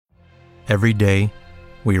Every day,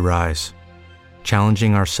 we rise,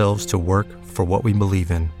 challenging ourselves to work for what we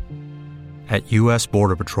believe in. At U.S.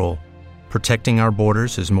 Border Patrol, protecting our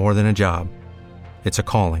borders is more than a job. It's a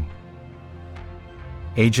calling.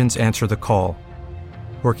 Agents answer the call,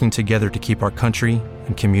 working together to keep our country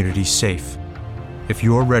and communities safe. If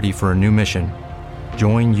you're ready for a new mission,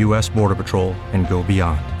 join U.S. Border Patrol and go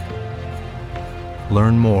beyond.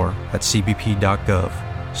 Learn more at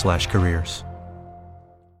cbp.gov/careers.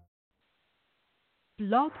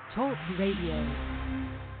 Blog Talk Radio.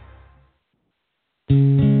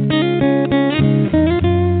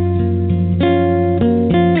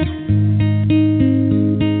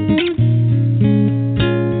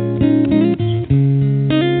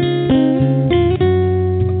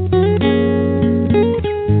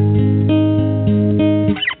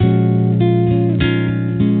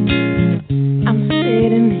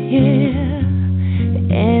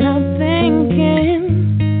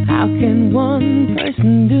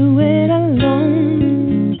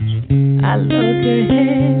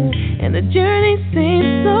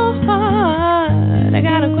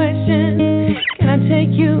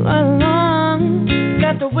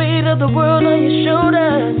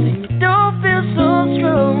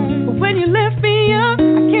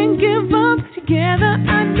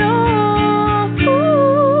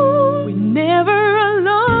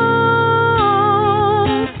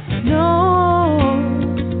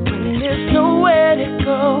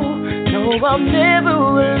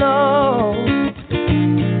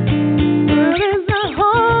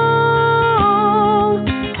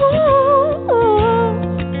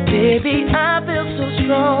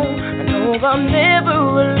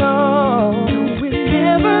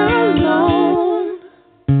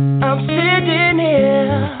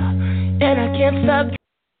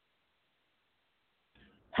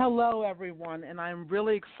 Hello, everyone, and I'm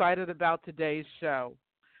really excited about today's show.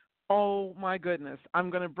 Oh, my goodness. I'm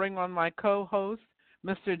going to bring on my co-host,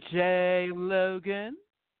 Mr. Jay Logan.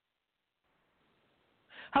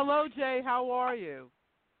 Hello, Jay. How are you?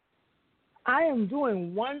 I am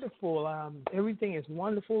doing wonderful. Everything is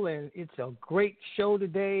wonderful, and it's a great show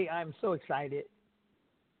today. I'm so excited.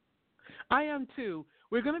 I am, too.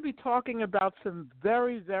 We're going to be talking about some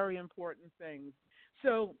very, very important things.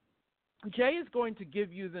 So, Jay is going to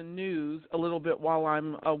give you the news a little bit while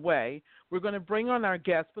I'm away. We're going to bring on our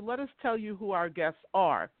guests, but let us tell you who our guests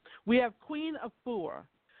are. We have Queen Afua.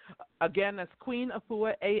 Again, that's Queen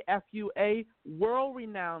Afua, A-F-U-A,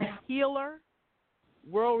 world-renowned healer,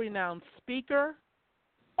 world-renowned speaker,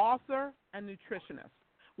 author, and nutritionist.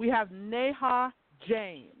 We have Neha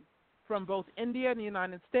Jain from both India and the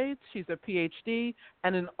United States. She's a PhD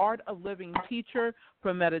and an art of living teacher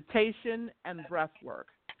for meditation and breath work.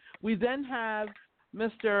 We then have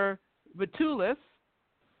Mr. Vitulis,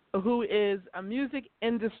 who is a music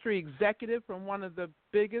industry executive from one of the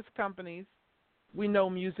biggest companies we know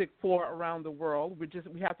music for around the world. We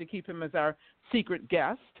have to keep him as our secret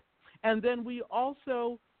guest. And then we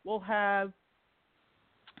also will have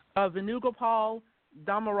Venugopal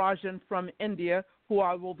Dhamarajan from India, who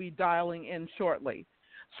I will be dialing in shortly.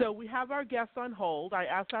 So we have our guests on hold. I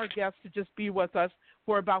asked our guests to just be with us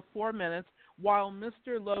for about 4 minutes while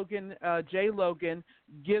Mr. Logan, Jay Logan,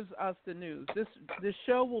 gives us the news. This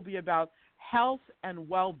show will be about health and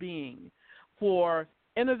well-being for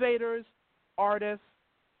innovators, artists,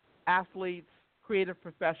 athletes, creative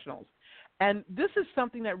professionals. And this is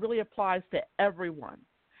something that really applies to everyone.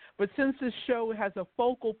 But since this show has a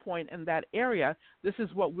focal point in that area, this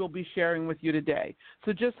is what we'll be sharing with you today.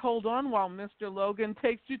 So just hold on while Mr. Logan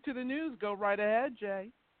takes you to the news. Go right ahead,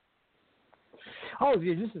 Jay. Oh,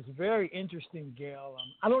 yeah, this is very interesting, Gail.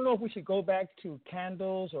 I don't know if we should go back to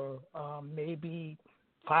candles or maybe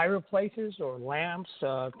fireplaces or lamps,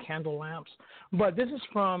 candle lamps. But this is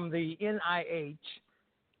from the NIH,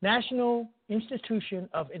 National Institution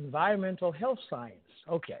of Environmental Health Science.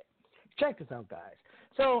 Okay, check this out, guys.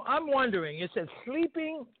 So I'm wondering, it says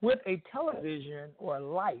sleeping with a television or a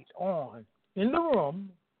light on in the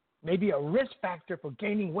room may be a risk factor for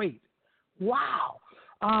gaining weight. Wow.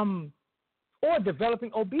 Or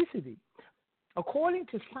developing obesity. According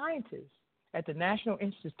to scientists at the National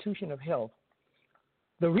Institution of Health,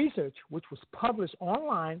 the research, which was published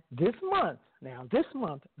online this month,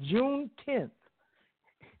 June 10th,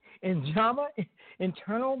 in JAMA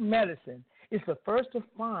Internal Medicine, is the first to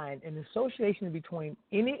find an association between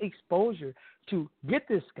any exposure to, get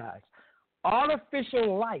this, guys,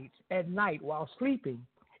 artificial light at night while sleeping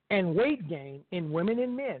and weight gain in women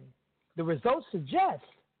and men. The results suggest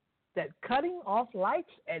that cutting off lights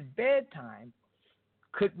at bedtime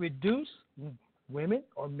could reduce women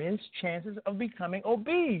or men's chances of becoming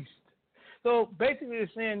obese. So basically they're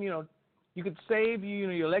saying, You could save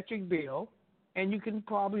your electric bill, and you can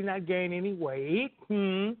probably not gain any weight.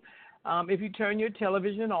 If you turn your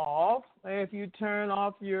television off, if you turn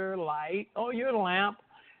off your light or your lamp,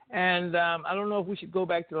 and I don't know if we should go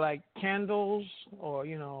back to like candles or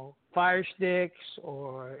fire sticks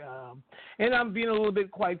or and I'm being a little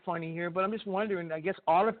bit quite funny here, but I'm just wondering. I guess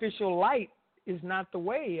artificial light is not the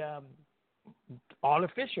way.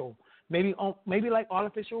 Artificial, maybe like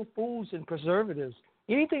artificial foods and preservatives.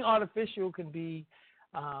 Anything artificial can be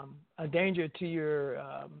a danger to your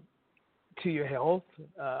health,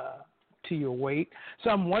 to your weight. So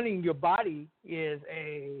I'm wondering, your body is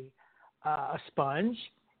a sponge,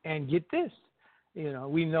 and get this,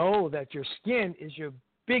 we know that your skin is your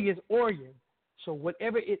biggest organ. So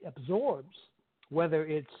whatever it absorbs, whether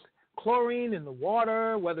it's chlorine in the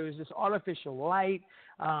water, whether it's this artificial light,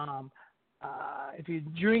 if you're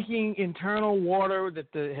drinking internal water that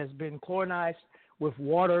has been chlorinized with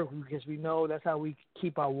water, because we know that's how we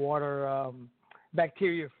keep our water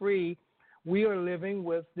bacteria free, we are living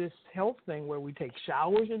with this health thing where we take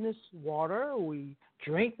showers in this water, we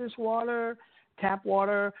drink this water, tap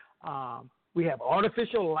water. We have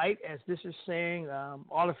artificial light, as this is saying.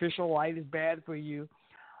 Artificial light is bad for you.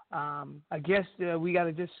 I guess we got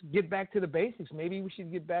to just get back to the basics. Maybe we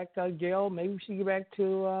should get back to Gail. Maybe we should get back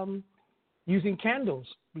to using candles,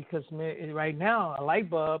 because right now a light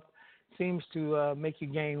bulb seems to make you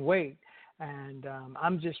gain weight. And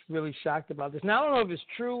I'm just really shocked about this. Now, I don't know if it's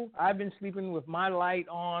true. I've been sleeping with my light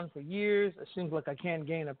on for years. It seems like I can't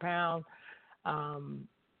gain a pound.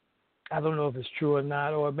 I don't know if it's true or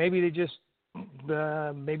not, or maybe they just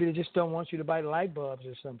don't want you to buy the light bulbs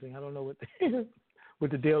or something. I don't know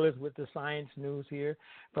what the deal is with the science news here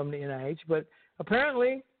from the NIH. But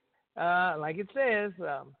apparently, like it says,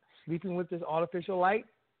 sleeping with this artificial light,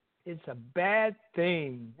 it's a bad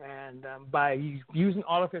thing. And by using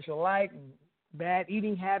artificial light and bad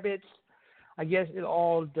eating habits, I guess it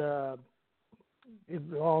all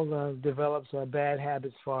develops bad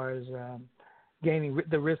habits as far as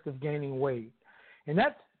the risk of gaining weight. And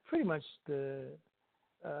that's pretty much the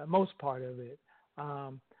most part of it.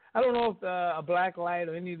 I don't know if a black light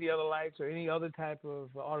or any of the other lights or any other type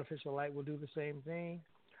of artificial light will do the same thing.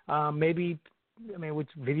 With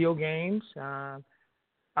video games,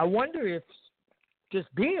 I wonder if just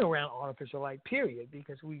being around artificial light, period,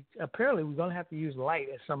 because we're going to have to use light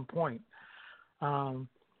at some point.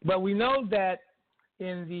 But we know that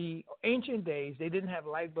in the ancient days, they didn't have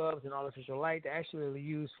light bulbs and artificial light. They actually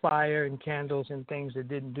used fire and candles and things that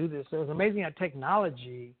didn't do this. So it's amazing how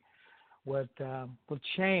technology would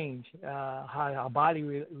change how our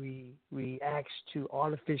body reacts to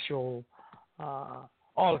artificial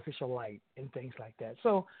light and things like that.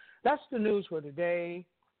 So that's the news for today.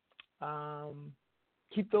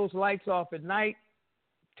 Keep those lights off at night.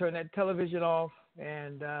 Turn that television off,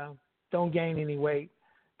 and don't gain any weight.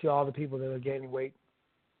 To all the people that are gaining weight,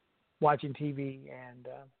 watching TV and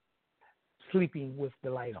sleeping with the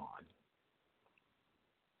light on.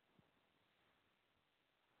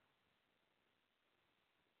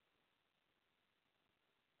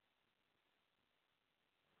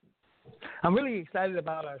 I'm really excited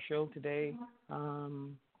about our show today,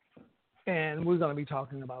 and we're going to be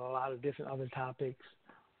talking about a lot of different other topics,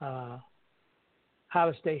 how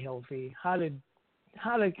to stay healthy, how to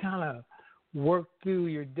kind of work through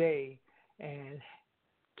your day and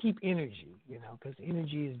keep energy, because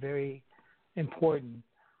energy is very important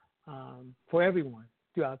for everyone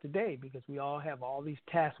throughout the day, because we all have all these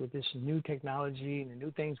tasks with this new technology and the new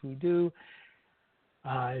things we do.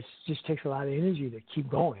 It just takes a lot of energy to keep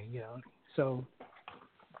going, So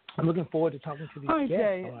I'm looking forward to talking to these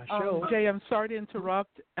guests on our show. Jay, I'm sorry to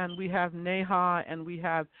interrupt, and we have Neha and we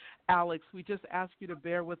have Alex. We just ask you to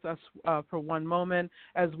bear with us for one moment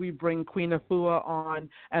as we bring Queen Afua on,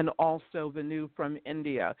 and also Vanu from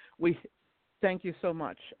India. We thank you so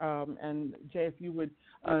much. And Jay, if you would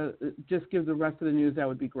just give the rest of the news, that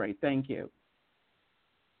would be great. Thank you.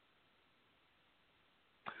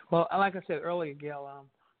 Well, like I said earlier, Gail,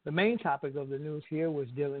 the main topic of the news here was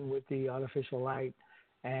dealing with the artificial light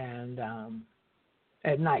and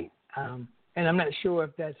at night, and I'm not sure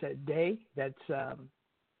if that's at day. That's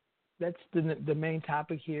the main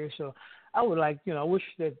topic here. So I would like, I wish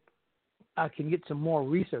that I can get some more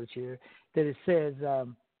research here. That it says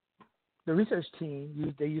the research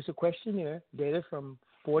team they used a questionnaire, data from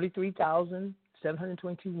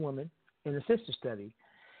 43,722 women in a sister study,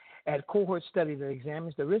 at cohort study that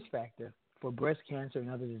examines the risk factor for breast cancer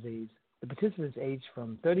and other disease. The participants aged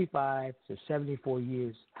from 35 to 74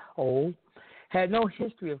 years old, had no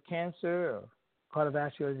history of cancer or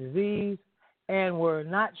cardiovascular disease, and were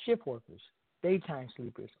not shift workers. daytime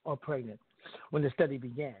sleepers, or pregnant when the study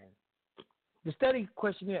began. The study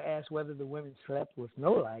questionnaire asked whether the women slept with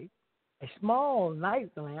no light, a small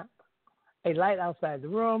night lamp, a light outside the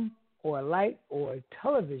room, or a light or a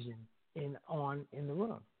television on in the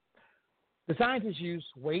room. The scientists used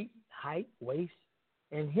weight, height, waist,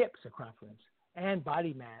 and hip circumference, and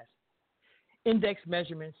body mass index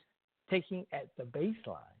measurements taken at the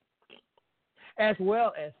baseline, as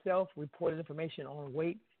well as self-reported information on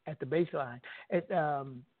weight at the baseline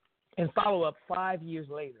and follow-up 5 years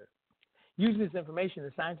later. Using this information,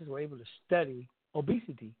 the scientists were able to study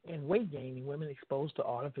obesity and weight gain in women exposed to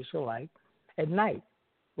artificial light at night,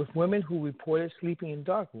 with women who reported sleeping in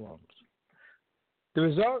dark rooms. The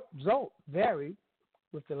result varied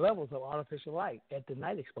with the levels of artificial light at the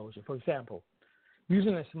night exposure. For example,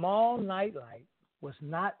 using a small night light was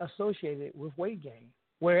not associated with weight gain,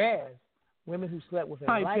 whereas women who slept with a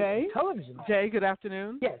light Jay. television. Jay, good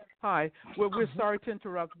afternoon. Yes. Hi. We're sorry to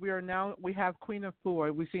interrupt. We have Queen of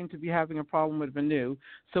Four. We seem to be having a problem with Vanu,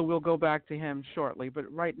 so we'll go back to him shortly.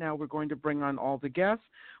 But right now we're going to bring on all the guests.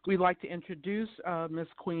 We'd like to introduce Miss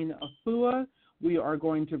Queen Afua. We are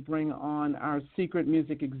going to bring on our secret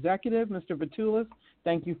music executive, Mr. Vatulis.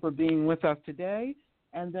 Thank you for being with us today.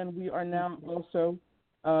 And then we are now also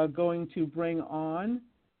going to bring on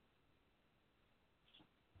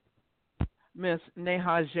Miss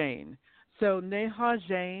Neha Jain. So Neha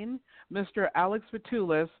Jain, Mr. Alex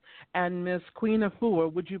Vatulis, and Miss Queen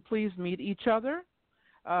Afua, would you please meet each other?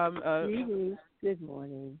 Good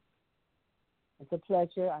morning. It's a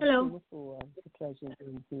pleasure. I'm Queen Afua. It's a pleasure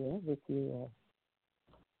being here with you.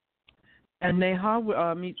 And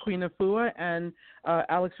Neha, meet Queen Afua, and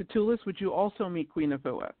Alex Vatulis, would you also meet Queen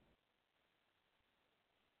Afua?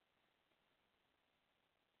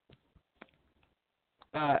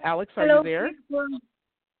 Alex, are you there?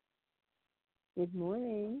 Good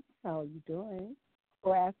morning. How are you doing?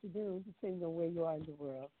 Or afternoon, depending on where you are in the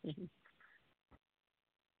world.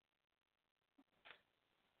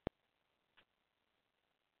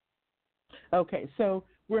 Okay, so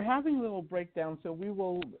we're having a little breakdown, so we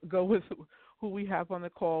will go with who we have on the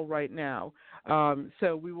call right now.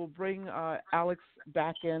 So we will bring Alex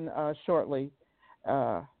back in shortly.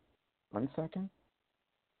 1 second.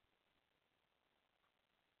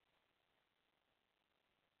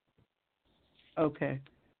 Okay.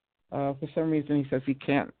 For some reason, he says he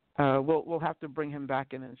can't. We'll have to bring him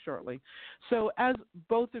back in shortly. So as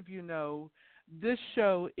both of you know, this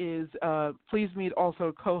show is, please meet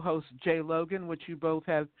also co-host Jay Logan, which you both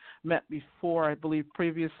have met before, I believe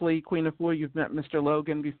previously. Queen Afua, you've met Mr.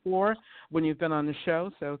 Logan before when you've been on the show,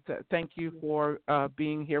 so thank you for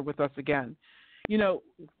being here with us again. You know,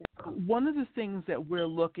 one of the things that we're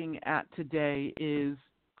looking at today is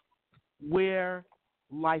where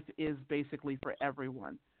life is basically for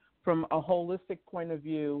everyone, from a holistic point of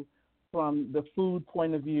view, from the food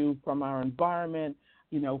point of view, from our environment,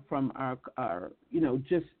 you know, from our you know,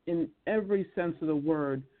 just in every sense of the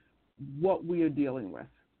word, what we are dealing with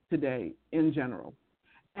today in general.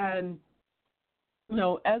 And, you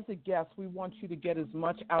know, as a guest, we want you to get as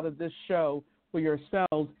much out of this show for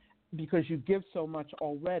yourselves, because you give so much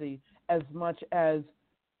already, as much as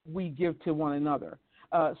we give to one another.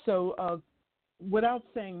 So without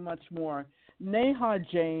saying much more, Neha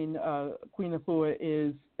Jain, Queen Afua,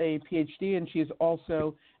 is a PhD, and she is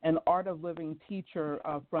also an art of living teacher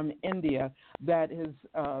from India that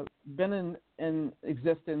has been in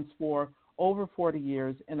existence for over 40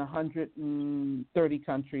 years in 130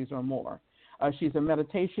 countries or more. She's a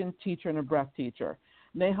meditation teacher and a breath teacher.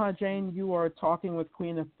 Neha Jain, you are talking with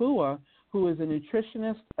Queen Afua, who is a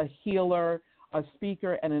nutritionist, a healer, a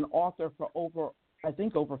speaker, and an author for over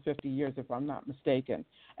 50 years, if I'm not mistaken.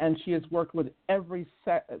 And she has worked with every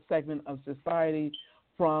segment of society,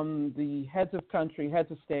 from the heads of country,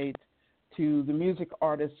 heads of state, to the music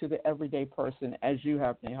artist, to the everyday person, as you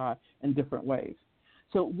have, Neha, in different ways.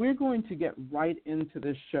 So we're going to get right into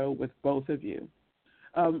this show with both of you.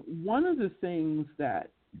 One of the things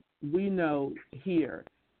that we know here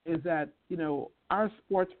is that, you know, our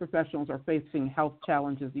sports professionals are facing health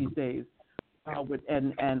challenges these days.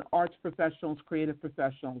 And arts professionals, creative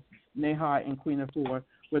professionals, Neha and Queen Afua,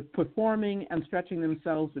 with performing and stretching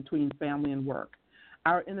themselves between family and work.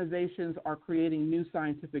 Our innovations are creating new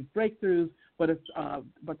scientific breakthroughs, but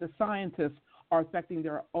the scientists are affecting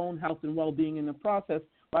their own health and well-being in the process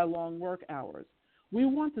by long work hours. We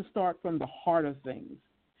want to start from the heart of things.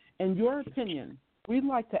 In your opinion, we'd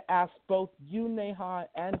like to ask both you, Neha,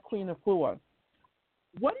 and Queen Afua,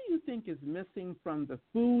 what do you think is missing from the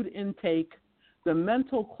food intake, the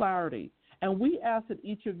mental clarity, And we ask that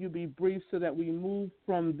each of you be brief so that we move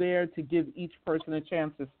from there to give each person a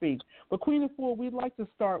chance to speak. But Queen Afua, we'd like to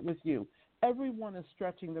start with you. Everyone is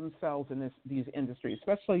stretching themselves in these industries,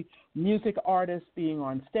 especially music artists being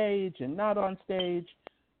on stage and not on stage,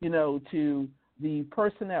 to the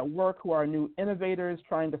person at work who are new innovators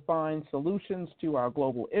trying to find solutions to our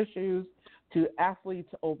global issues, to athletes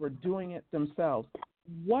overdoing it themselves.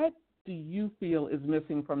 What do you feel is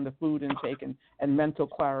missing from the food intake and mental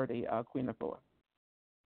clarity, Queen Afua?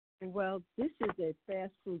 Well, this is a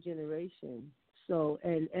fast food generation,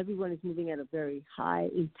 and everyone is moving at a very high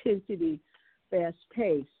intensity, fast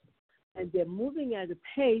pace, and they're moving at a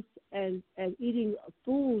pace and eating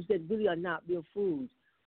foods that really are not real food.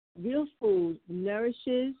 Real food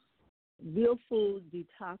nourishes, real food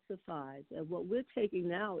detoxifies, and what we're taking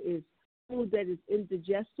now is food that is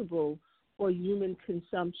indigestible for human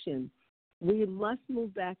consumption. We must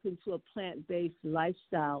move back into a plant-based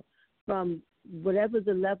lifestyle from whatever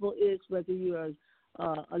the level is, whether you're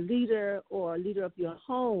a leader or a leader of your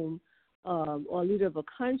home or a leader of a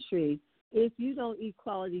country. If you don't eat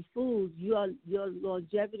quality food, your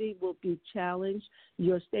longevity will be challenged,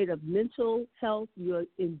 your state of mental health, your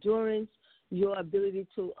endurance, your ability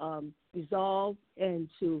to resolve and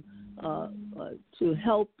to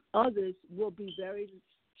help others will be very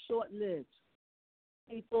short-lived.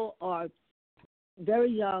 People are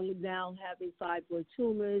very young now having fibroid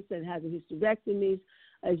tumors and having hysterectomies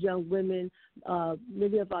as young women.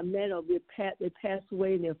 Many of our men they pass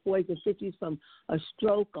away in their 40s and 50s from a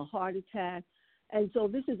stroke, a heart attack. And so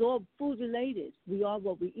this is all food-related. We are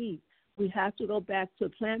what we eat. We have to go back to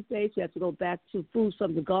plant-based. We have to go back to foods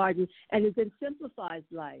from the garden, and it then simplifies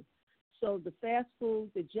life. So the fast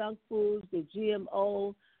foods, the junk foods, the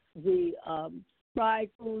GMO, the fried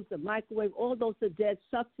foods, the microwave, all those are dead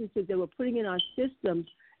substances that we're putting in our systems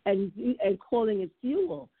and calling it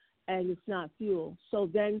fuel, and it's not fuel. So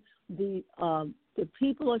then the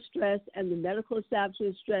people are stressed and the medical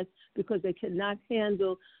establishment is stressed because they cannot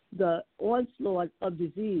handle the onslaught of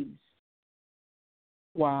disease.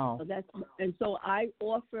 Wow. So I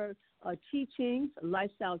offer teachings,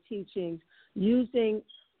 lifestyle teachings, using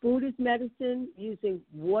food as medicine, using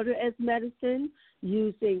water as medicine,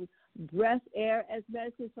 using breath air as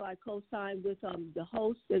medicine. So I co-sign with the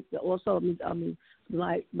host, also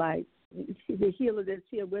the healer that's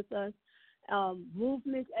here with us.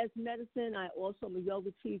 Movement as medicine. I also am a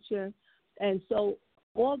yoga teacher, and so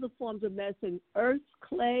all the forms of medicine, earth,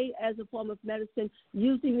 clay as a form of medicine,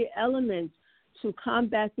 using the elements to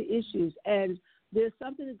combat the issues. And there's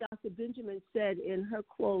something that Dr. Benjamin said in her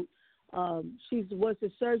quote. She was the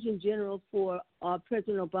Surgeon General for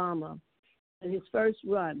President Obama in his first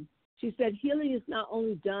run. She said healing is not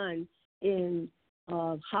only done in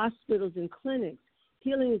hospitals and clinics.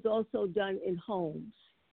 Healing is also done in homes.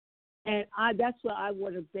 And that's where I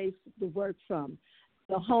want to base the work from.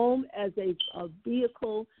 The home as a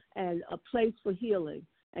vehicle and a place for healing.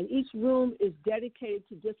 And each room is dedicated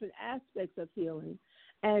to different aspects of healing.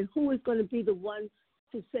 And who is going to be the one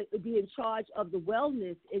to be in charge of the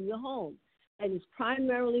wellness in your home? And it's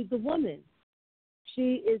primarily the woman.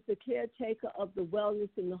 She is the caretaker of the wellness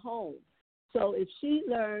in the home. So if she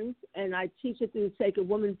learns, and I teach it through the Sacred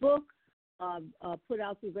Woman book, put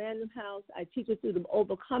out through Random House, I teach it through the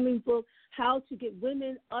Overcoming book, how to get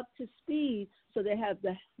women up to speed so they have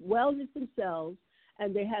the wellness themselves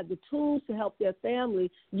and they have the tools to help their family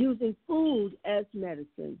using food as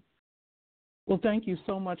medicine. Well, thank you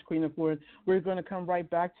so much, Queen Afua. We're going to come right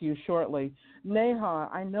back to you shortly. Neha,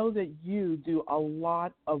 I know that you do a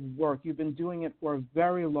lot of work. You've been doing it for a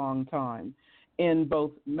very long time in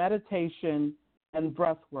both meditation and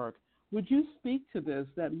breath work. Would you speak to this,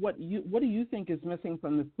 that what do you think is missing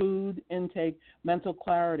from the food intake, mental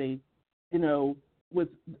clarity, with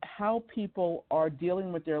how people are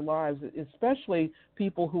dealing with their lives, especially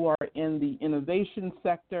people who are in the innovation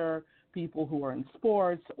sector, people who are in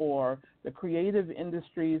sports or the creative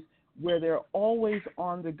industries where they're always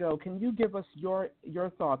on the go. Can you give us your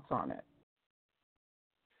thoughts on it?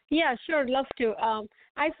 Yeah, sure, love to.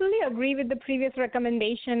 I fully agree with the previous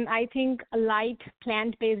recommendation. I think a light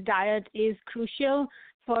plant-based diet is crucial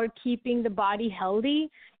for keeping the body healthy.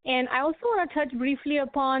 And I also want to touch briefly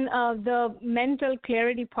upon the mental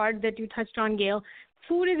clarity part that you touched on, Gail.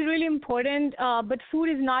 Food is really important, but food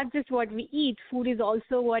is not just what we eat. Food is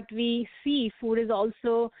also what we see. Food is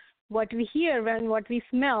also what we hear and what we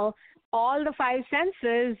smell. All the five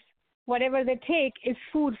senses, whatever they take, is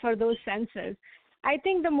food for those senses. I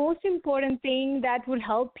think the most important thing that would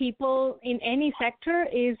help people in any sector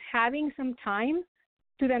is having some time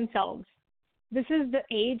to themselves. This is the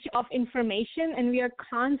age of information, and we are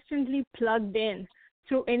constantly plugged in.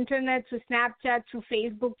 through internet, through Snapchat, through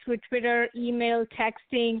Facebook, through Twitter, email,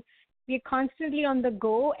 texting. We're constantly on the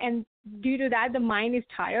go, and due to that, the mind is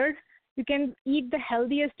tired. You can eat the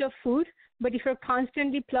healthiest of food, but if you're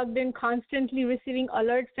constantly plugged in, constantly receiving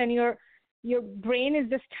alerts, and your brain is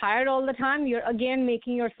just tired all the time, you're again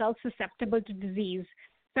making yourself susceptible to disease.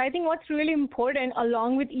 So I think what's really important,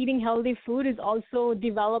 along with eating healthy food, is also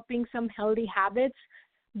developing some healthy habits.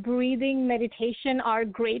 Breathing, meditation are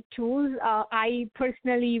great tools. I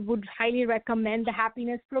personally would highly recommend the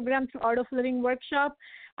Happiness Program through Art of Living workshop.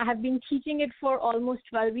 I have been teaching it for almost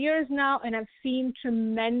 12 years now, and I've seen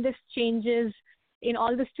tremendous changes in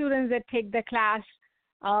all the students that take the class.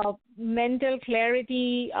 Mental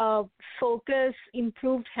clarity, focus,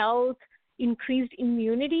 improved health, increased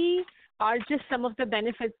immunity are just some of the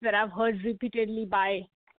benefits that I've heard repeatedly by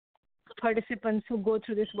participants who go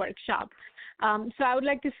through this workshop. So I would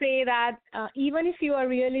like to say that even if you are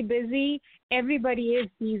really busy, everybody is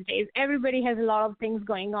these days. Everybody has a lot of things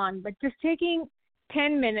going on, but just taking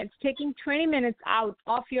 10 minutes, taking 20 minutes out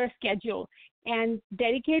of your schedule and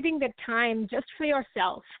dedicating the time just for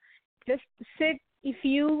yourself. Just sit. If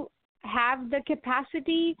you have the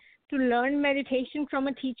capacity to learn meditation from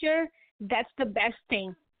a teacher, that's the best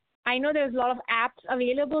thing. I know there's a lot of apps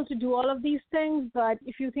available to do all of these things, but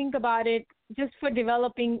if you think about it, just for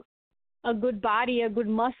developing a good body, a good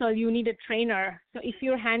muscle, you need a trainer. So if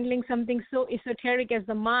you're handling something so esoteric as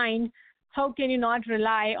the mind, how can you not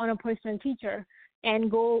rely on a personal teacher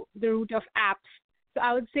and go the route of apps? So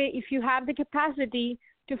I would say if you have the capacity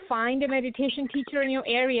to find a meditation teacher in your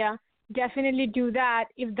area, definitely do that.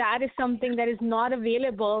 If that is something that is not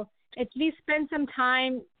available, at least spend some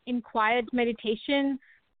time in quiet meditation.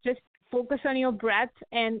 Just focus on your breath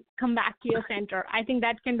and come back to your center. I think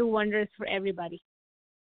that can do wonders for everybody.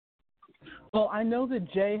 Well, I know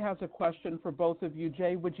that Jay has a question for both of you.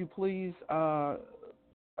 Jay, would you please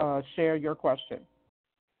share your question?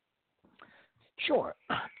 Sure.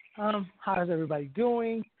 How's everybody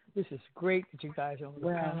doing? This is great that you guys are on the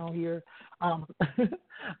panel here.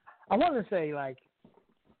 I want to say, like,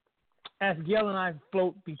 as Gail and I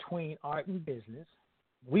float between art and business,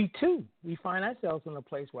 we find ourselves in a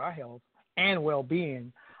place where our health and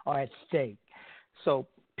well-being are at stake. So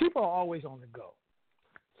people are always on the go.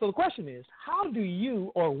 So the question is, how do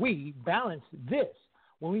you or we balance this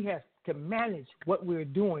when we have to manage what we're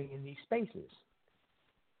doing in these spaces?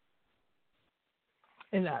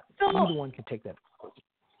 And either one can take that.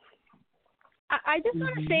 I just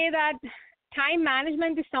want to say that time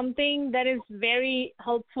management is something that is very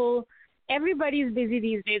helpful. Everybody is busy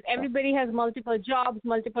these days. Everybody has multiple jobs,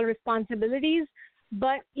 multiple responsibilities.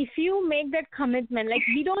 But if you make that commitment, like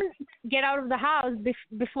we don't get out of the house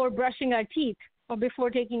before brushing our teeth or before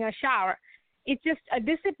taking a shower. It's just a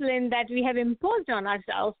discipline that we have imposed on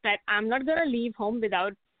ourselves that I'm not going to leave home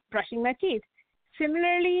without brushing my teeth.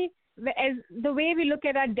 Similarly, as the way we look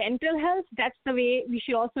at our dental health, that's the way we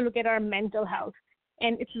should also look at our mental health.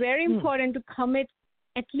 And it's very important to commit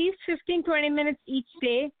at least 15, 20 minutes each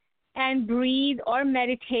day and breathe or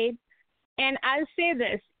meditate. And I'll say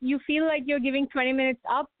this, you feel like you're giving 20 minutes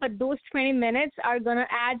up, but those 20 minutes are going to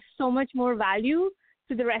add so much more value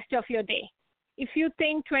to the rest of your day. If you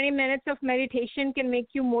think 20 minutes of meditation can make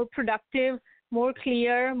you more productive, more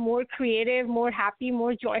clear, more creative, more happy,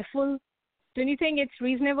 more joyful, don't you think it's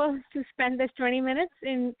reasonable to spend this 20 minutes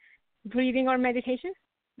in breathing or meditation?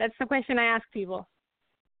 That's the question I ask people.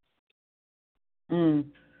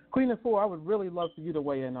 Queen of Four, I would really love for you to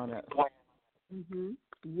weigh in on that.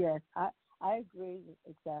 Yes, I agree with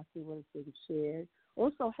exactly what has been shared.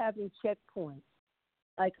 Also having checkpoints.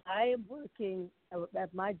 Like I am working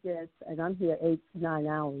at my desk, and I'm here 8 to 9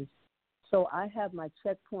 hours. So I have my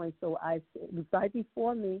checkpoints. So right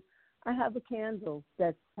before me, I have a candle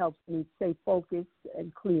that helps me stay focused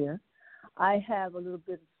and clear. I have a little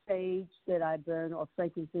bit of sage that I burn, or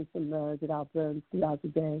frankincense and myrrh that I'll burn throughout the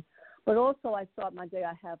day. But also I start my day,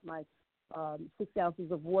 I have my 6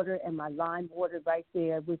 ounces of water and my lime water right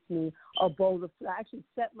there with me, a bowl of, I actually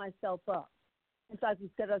set myself up. Sometimes we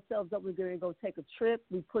set ourselves up, we're going to go take a trip,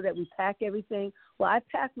 we pack everything. Well, I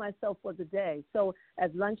pack myself for the day. So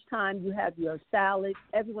at lunchtime, you have your salad.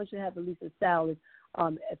 Everyone should have at least a salad.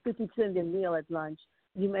 At 50% of their meal at lunch,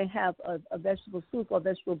 you may have a vegetable soup or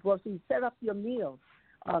vegetable broth. So you set up your meal.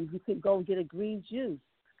 You can go get a green juice.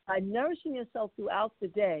 By nourishing yourself throughout the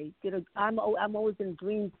day, I'm always in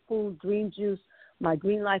green food, green juice, my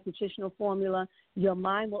Green Life nutritional formula. Your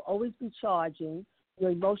mind will always be charging. Your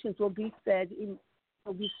emotions will be fed.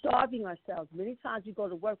 We'll be starving ourselves. Many times we go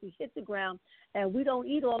to work, we hit the ground, and we don't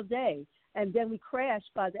eat all day. and then we crash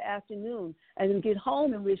by the afternoon, and then get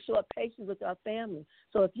home and we're short patience with our family.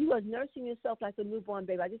 So if you are nursing yourself like a newborn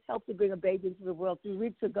baby, I just helped to bring a baby into the world 3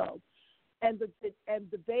 weeks ago, and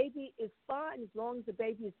the baby is fine as long as the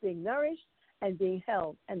baby is being nourished and being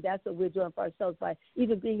held, and that's what we're doing for ourselves by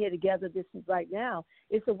even being here together. This is right now.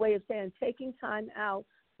 It's a way of saying taking time out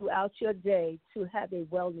throughout your day to have a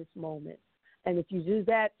wellness moment. And if you do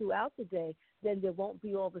that throughout the day, then there won't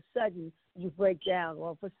be all of a sudden you break down, or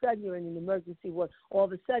all of a sudden you're in an emergency ward, all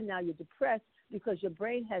of a sudden now you're depressed because your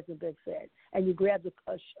brain hasn't been fed, and you grab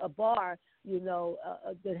a bar,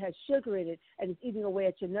 that has sugar in it, and it's eating away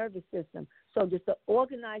at your nervous system. So just to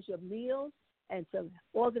organize your meals and to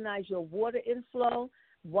organize your water inflow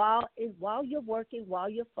while you're working, while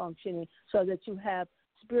you're functioning, so that you have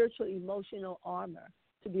spiritual, emotional armor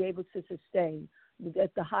to be able to sustain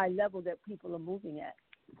at the high level that people are moving at.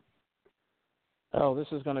 Oh, this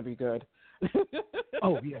is going to be good.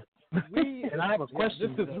 Oh, yeah. And I have a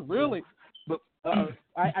question. This is really,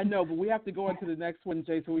 I know, but we have to go into the next one,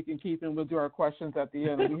 Jay, so we can keep, and we'll do our questions at the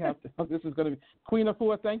end. We have to. This is going to be Queen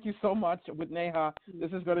Afua. Thank you so much with Neha.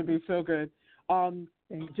 This is going to be so good.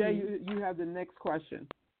 Jay, you have the next question.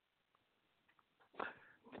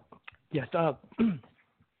 Yes.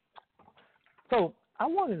 So I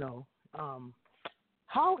want to know,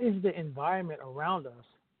 how is the environment around us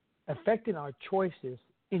affecting our choices,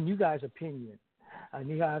 in you guys' opinion?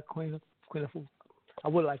 Neha, Queen Afua, I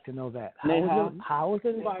would like to know that. How is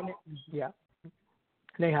the environment? Yeah.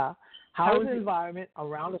 Neha, how is the environment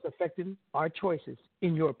around us affecting our choices,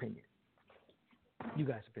 in your opinion? You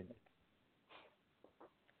guys' opinion.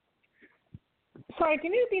 Sorry,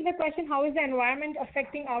 can you repeat the question? How is the environment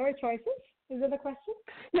affecting our choices? Is that the question?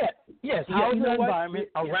 Yeah. Yes. How is the environment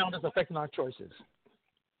around us affecting our choices?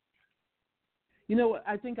 You know what?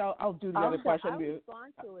 I think I'll do the other question. I'll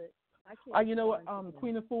respond to it. You know what,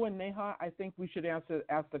 Queen Afua and Neha, I think we should ask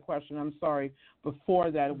the question, I'm sorry,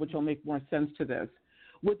 before that, which will make more sense to this.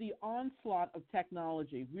 With the onslaught of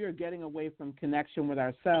technology, we are getting away from connection with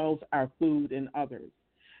ourselves, our food, and others.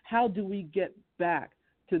 How do we get back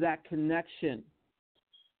to that connection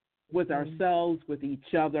with ourselves, with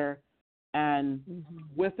each other, and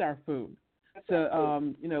with our food?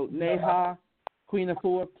 So, Neha, Queen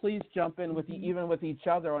Afua, please jump in even with each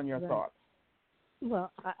other on your thoughts.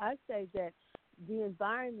 Well, I say that the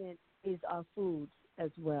environment is our food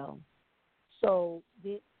as well. So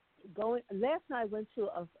last night I went to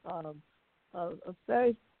a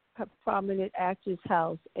very prominent actor's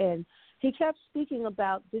house, and he kept speaking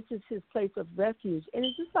about this is his place of refuge, and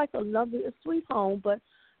it's just like a sweet home, but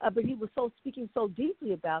he was speaking so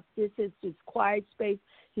deeply about this is his quiet space.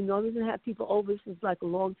 He normally doesn't have people over. This is like a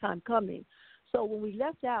long time coming. So when we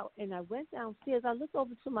left out and I went downstairs, I looked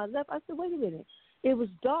over to my left. I said, wait a minute. It was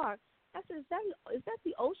dark. I said, is that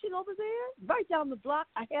the ocean over there? Right down the block,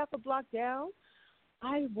 half a block down.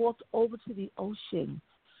 I walked over to the ocean,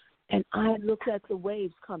 and I looked at the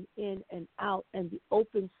waves come in and out and the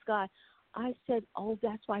open sky. I said, oh,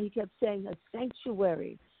 that's why he kept saying a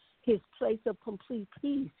sanctuary, his place of complete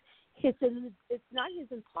peace. It's not his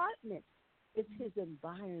apartment. It's his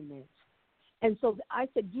environment. And so I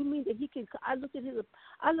said, you mean that he can – I looked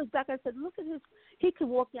back, I said, look at he can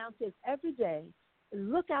walk downstairs every day,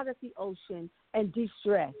 look out at the ocean and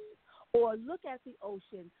de-stress, or look at the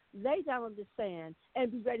ocean, lay down on the sand,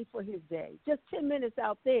 and be ready for his day. Just 10 minutes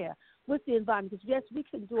out there with the environment. Because, yes, we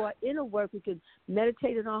can do our inner work. We can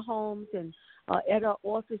meditate in our homes and at our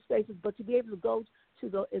office spaces, but to be able to go to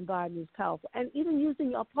the environment is powerful. And even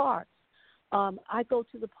using your parks. I go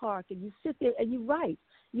to the park, and you sit there and you write.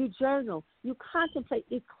 You journal, you contemplate.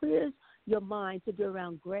 It clears your mind to be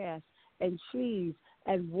around grass and trees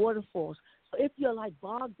and waterfalls. So if you're like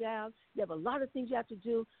bogged down, you have a lot of things you have to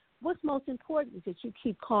do, what's most important is that you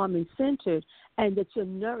keep calm and centered and that you're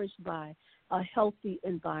nourished by a healthy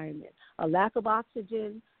environment. A lack of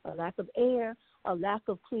oxygen, a lack of air, a lack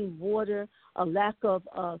of clean water, a lack of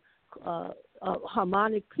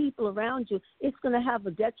harmonic people around you, it's going to have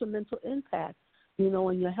a detrimental impact,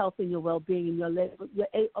 on your health and your well-being and your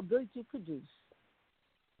ability to produce.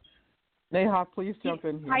 Neha, please jump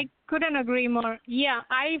in here. I couldn't agree more. Yeah,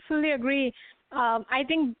 I fully agree. I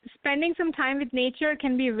think spending some time with nature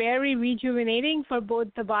can be very rejuvenating for both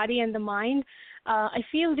the body and the mind. I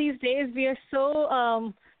feel these days we are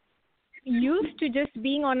so used to just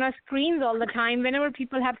being on our screens all the time. Whenever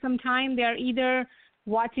people have some time, they are either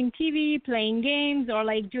watching TV, playing games, or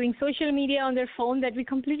like doing social media on their phone, that we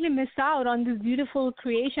completely miss out on this beautiful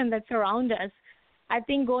creation that's around us. I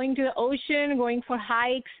think going to the ocean, going for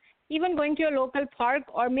hikes, even going to a local park,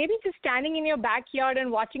 or maybe just standing in your backyard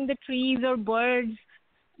and watching the trees or birds,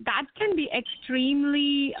 that can be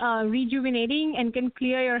extremely rejuvenating and can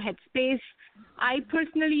clear your headspace. I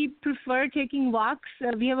personally prefer taking walks.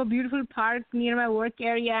 We have a beautiful park near my work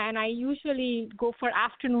area, and I usually go for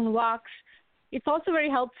afternoon walks. It's also very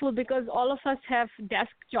helpful because all of us have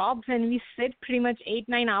desk jobs and we sit pretty much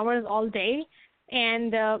 8-9 hours all day.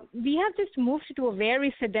 And we have just moved to a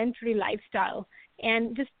very sedentary lifestyle.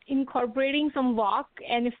 And just incorporating some walk,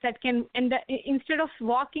 and if that can, instead of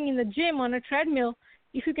walking in the gym on a treadmill,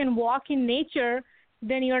 if you can walk in nature,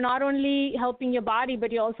 then you're not only helping your body,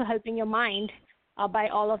 but you're also helping your mind by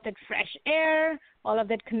all of that fresh air, all of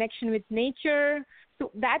that connection with nature.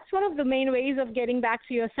 So that's one of the main ways of getting back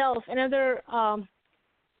to yourself. Another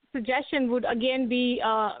suggestion would, again, be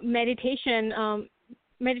meditation.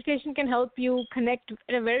 Meditation can help you connect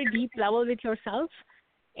at a very deep level with yourself.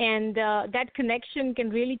 And that connection can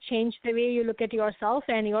really change the way you look at yourself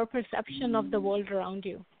and your perception of the world around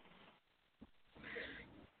you.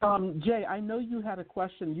 Jay, I know you had a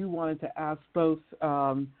question you wanted to ask both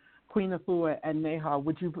Queen Afua and Neha.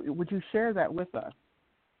 Would you share that with us?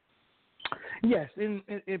 Yes, and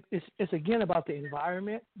it's again about the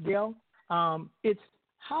environment, Gail. It's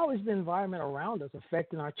how is the environment around us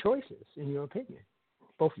affecting our choices, in your opinion,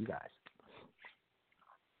 both of you guys?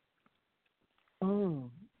 Oh,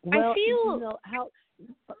 well, I feel. You know how.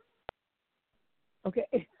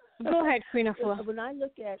 Okay. Go ahead, Queen Afua. When I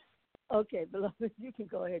look at, okay, beloved, you can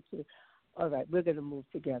go ahead too. All right, we're going to move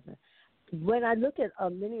together. When I look at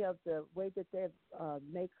many of the ways that they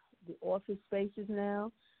make the office spaces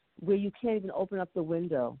now, where you can't even open up the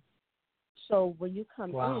window. So when you come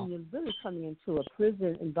in, you're really coming into a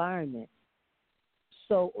prison environment.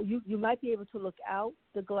 So you might be able to look out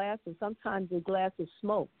the glass, and sometimes the glass is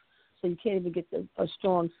smoke, so you can't even get a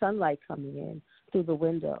strong sunlight coming in through the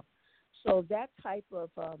window. So that type of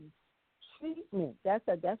treatment, that's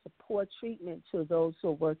a poor treatment to those who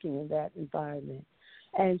are working in that environment.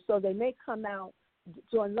 And so they may come out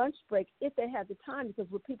during lunch break if they have the time,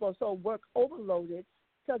 because when people are so work overloaded,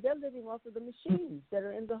 so they're living off of the machines that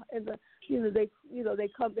are in the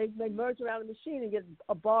they merge around the machine and get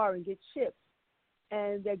a bar and get chips,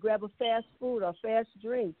 and they grab a fast food or fast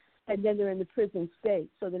drink, and then they're in the prison state.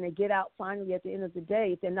 So then they get out finally at the end of the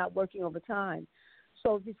day if they're not working overtime.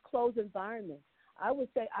 So these closed environments. I would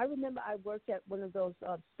say, I remember I worked at one of those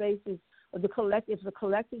spaces, it's a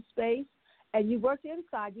collective space, and you worked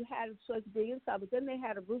inside. You had a choice to be inside, but then they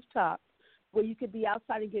had a rooftop where you could be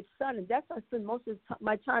outside and get sun, and that's how I spend most of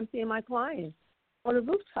my time seeing my clients, on a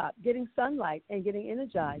rooftop, getting sunlight and getting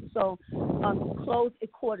energized. So closed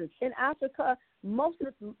quarters. In Africa,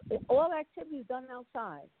 all activity is done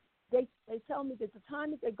outside. They tell me that the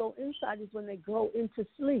time that they go inside is when they go into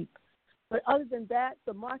sleep. But other than that,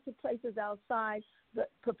 the marketplace is outside,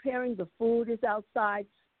 preparing the food is outside,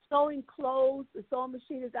 sewing clothes, the sewing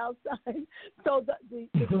machine is outside. So the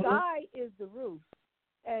sky is the roof,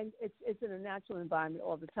 and it's in a natural environment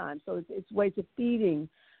all the time. So it's ways of feeding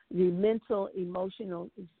the mental, emotional,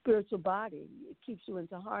 and spiritual body. It keeps you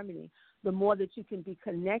into harmony. The more that you can be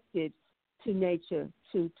connected to nature,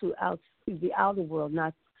 to the outer world,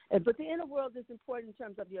 but the inner world is important in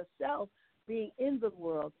terms of yourself being in the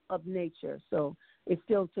world of nature. So it's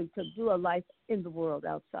still to do a life in the world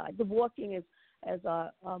outside. The walking is, as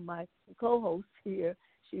my co-host here,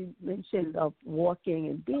 she mentioned of walking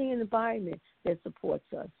and being in an environment that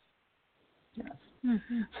supports us. Yes.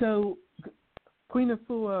 Mm-hmm. So, Queen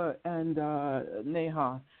Afua and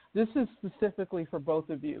Neha, this is specifically for both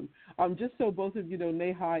of you. Just so both of you know,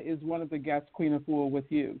 Neha is one of the guests, Queen Afua, with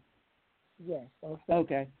you. Yes.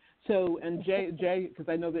 Okay. So, and Jay, because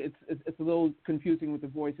I know that it's a little confusing with the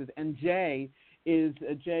voices, and Jay is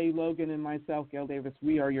Jay Logan and myself, Gail Davis.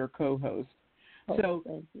 We are your co-hosts. So,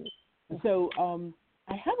 thank you. So,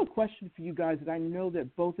 I have a question for you guys that I know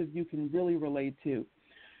that both of you can really relate to.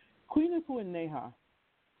 Queen Afua and Neha,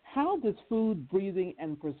 how does food, breathing,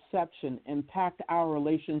 and perception impact our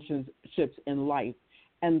relationships in life,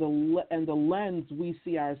 and the lens we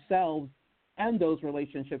see ourselves and those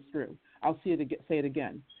relationships through? I'll say it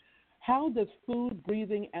again. How does food,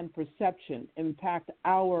 breathing, and perception impact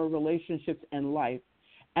our relationships in life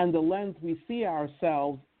and the lens we see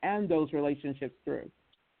ourselves and those relationships through?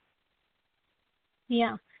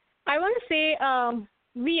 Yeah. I want to say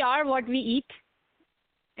we are what we eat.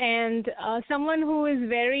 And someone who is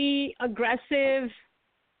very aggressive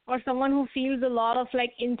or someone who feels a lot of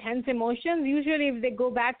intense emotions, usually if they go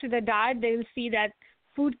back to the diet, they will see that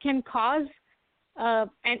food can cause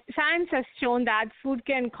and science has shown that food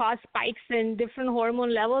can cause spikes in different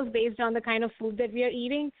hormone levels based on the kind of food that we are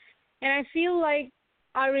eating. And I feel like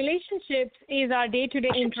our relationships is our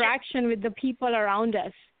day-to-day interaction with the people around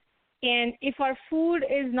us. And if our food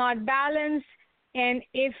is not balanced, and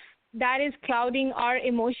if that is clouding our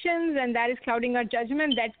emotions and that is clouding our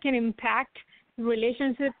judgment, that can impact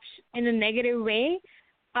relationships in a negative way.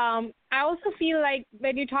 I also feel like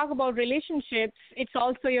when you talk about relationships, it's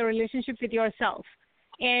also your relationship with yourself.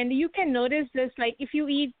 And you can notice this, like if you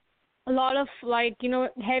eat a lot of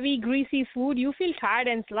heavy, greasy food, you feel tired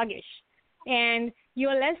and sluggish. And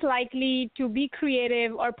you're less likely to be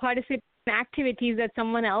creative or participate in activities that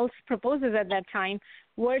someone else proposes at that time.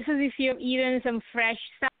 Versus if you've eaten some fresh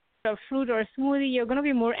salad or fruit or smoothie, you're going to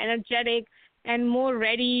be more energetic and more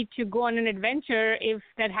ready to go on an adventure if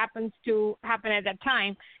that happens to happen at that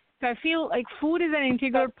time. So I feel like food is an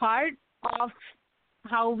integral part of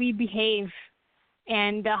how we behave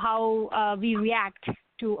and how we react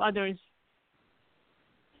to others.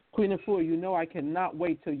 Queen Afua, you know I cannot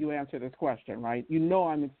wait till you answer this question, right? You know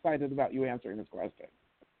I'm excited about you answering this question.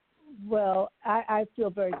 Well, I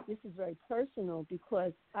feel this is very personal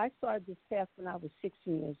because I started this path when I was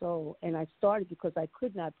 16 years old, and I started because I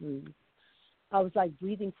could not breathe. I was like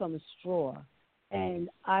breathing from a straw, and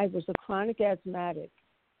I was a chronic asthmatic.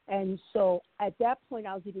 And so at that point,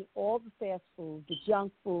 I was eating all the fast food, the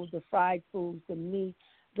junk food, the fried foods, the meat,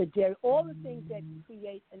 the dairy, all the things that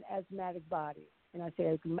create an asthmatic body. And I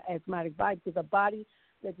say asthmatic body because a body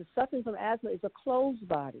that is suffering from asthma is a closed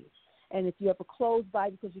body. And if you have a closed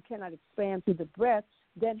body because you cannot expand through the breath,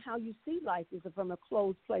 then how you see life is from a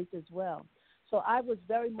closed place as well. So I was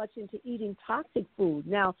very much into eating toxic food.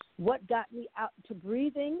 Now, what got me out to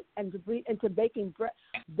breathing and to making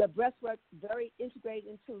the breath work very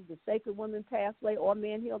integrated into the Sacred Woman pathway or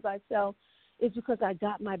Man Heal Thyself is because I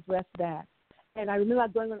got my breath back. And I remember I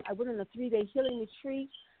went on a 3-day healing retreat,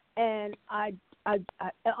 and I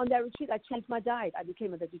on that retreat I changed my diet. I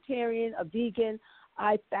became a vegetarian, a vegan.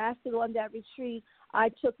 I fasted on that retreat. I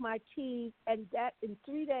took my teas, and that in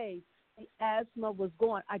 3 days, the asthma was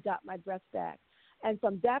gone. I got my breath back. And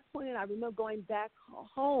from that point on, I remember going back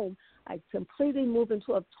home. I completely moved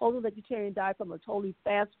into a total vegetarian diet from a totally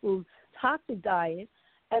fast food, toxic diet.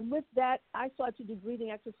 And with that, I started to do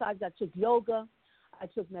breathing exercises. I took yoga. I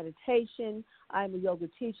took meditation. I'm a yoga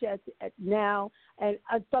teacher now. And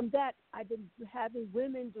from that, I've been having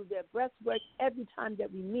women do their breath work every time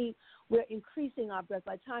that we meet. We're increasing our breath.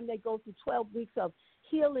 By the time they go through 12 weeks of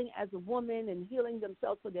healing as a woman and healing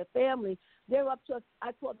themselves for their family, they're up to,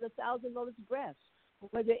 I call it the 1,000 lotus breaths,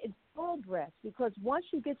 where they're in full breath. Because once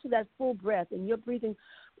you get to that full breath and you're breathing,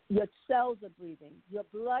 your cells are breathing, your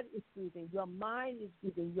blood is breathing, your mind is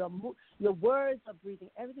breathing, your words are breathing,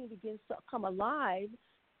 everything begins to come alive,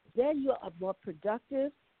 then you are more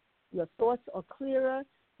productive, your thoughts are clearer,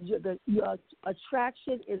 your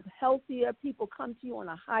attraction is healthier, people come to you on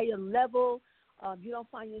a higher level, you don't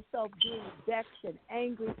find yourself being vexed and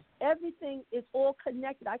angry. Everything is all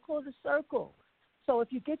connected. I call it a circle. So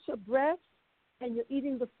if you get your breath, and you're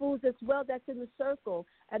eating the foods as well, that's in the circle.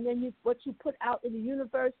 And then what you put out in the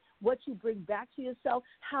universe, what you bring back to yourself,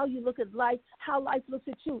 how you look at life, how life looks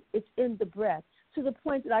at you, it's in the breath. To the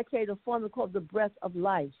point that I created a formula called the breath of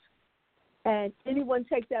life. And anyone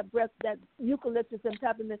take that breath, that eucalyptus and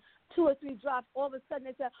peppermint, 2 or 3 drops, all of a sudden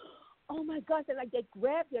they say, oh my gosh, they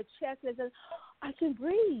grab their chest and they say, I can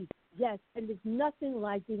breathe. Yes, and there's nothing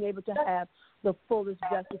like being able to have the fullest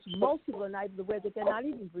breath, which most people are not even aware that they're not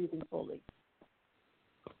even breathing fully.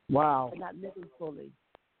 Wow. They're not living fully.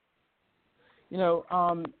 You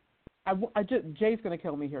know, Jay's going to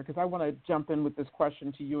kill me here because I want to jump in with this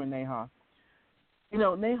question to you and Neha. You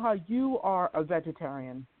know, Neha, you are a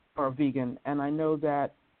vegetarian or a vegan, and I know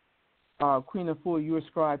that Queen Afua, you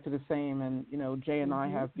ascribe to the same, and, you know, Jay and I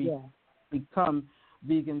have become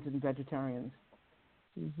vegans and vegetarians.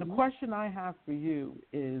 The question I have for you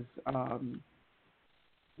is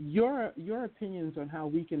your opinions on how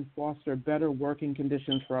we can foster better working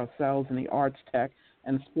conditions for ourselves in the arts, tech,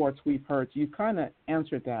 and sports we've heard. You kind of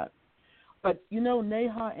answered that. But, you know,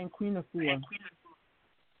 Neha and Queen Afua,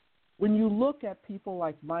 when you look at people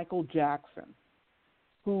like Michael Jackson,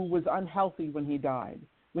 who was unhealthy when he died,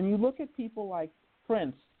 when you look at people like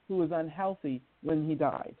Prince, who was unhealthy when he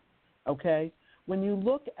died, okay? When you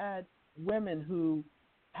look at women who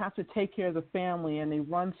have to take care of the family and they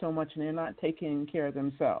run so much and they're not taking care of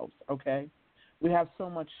themselves, okay? We have so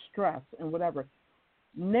much stress and whatever.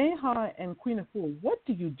 Neha and Queen Afua, what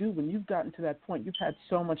do you do when you've gotten to that point? You've had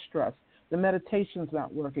so much stress. The meditation's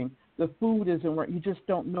not working. The food isn't working. You just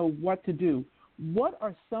don't know what to do. What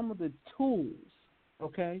are some of the tools,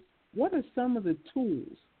 okay? What are some of the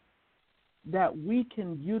tools that we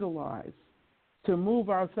can utilize to move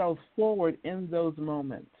ourselves forward in those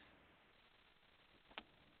moments?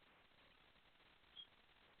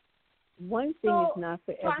 one thing is not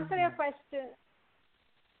for everyone. To answer your question.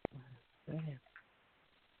 Go ahead.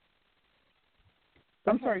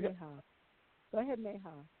 I'm sorry. Go ahead,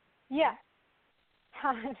 Meha. Yeah.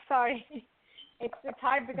 Sorry. It's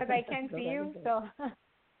hard because I can't see you. So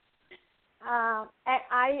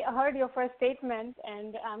I heard your first statement,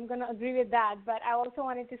 and I'm going to agree with that. But I also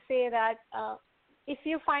wanted to say that if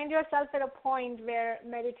you find yourself at a point where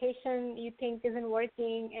meditation you think isn't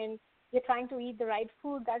working and you're trying to eat the right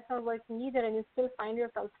food, that's not working either, and you still find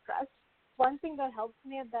yourself stressed, one thing that helps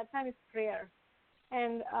me at that time is prayer.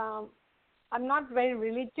 And I'm not very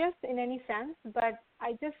religious in any sense, but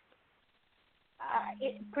I just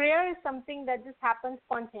prayer is something that just happens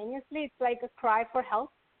spontaneously. It's like a cry for help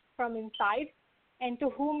from inside, and to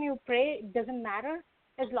whom you pray, it doesn't matter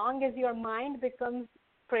as long as your mind becomes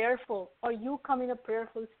prayerful or you come in a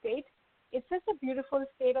prayerful state. It's just a beautiful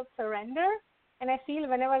state of surrender, and I feel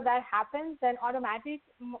whenever that happens, then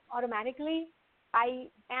automatically I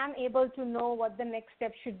am able to know what the next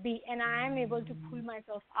step should be, and I am able to pull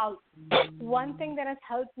myself out. One thing that has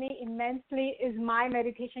helped me immensely is my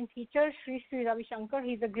meditation teacher, Sri Ravi Shankar.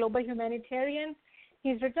 He's a global humanitarian.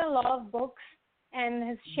 He's written a lot of books and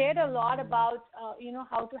has shared a lot about,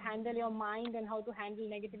 how to handle your mind and how to handle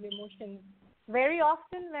negative emotions. Very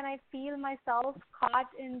often when I feel myself caught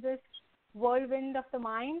in this whirlwind of the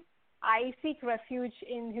mind, I seek refuge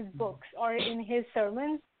in his books or in his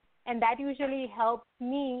sermons. And that usually helps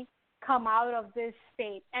me come out of this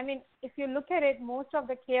state. I mean, if you look at it, most of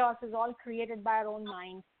the chaos is all created by our own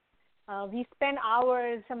mind. We spend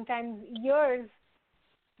hours, sometimes years,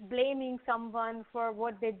 blaming someone for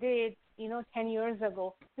what they did, 10 years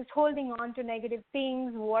ago. Just holding on to negative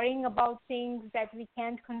things, worrying about things that we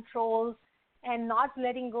can't control, and not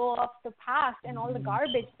letting go of the past and all the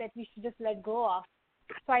garbage that we should just let go of.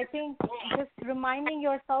 So I think just reminding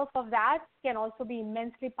yourself of that can also be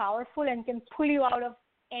immensely powerful and can pull you out of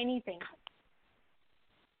anything.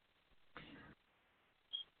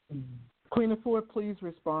 Queen of Four, please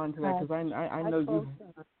respond to that, because I know you.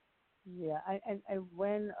 Yeah, and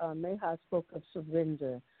when Meha spoke of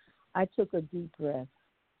surrender, I took a deep breath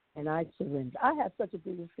and I surrendered. I have such a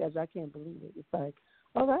busy schedule, I can't believe it. It's like,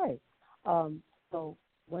 all right. So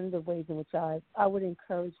one of the ways in which I would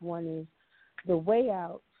encourage one is, the way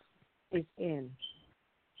out is in,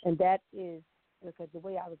 and that is because the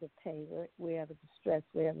way out of the pain, way out of the stress,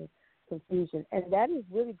 way out of the confusion, and that is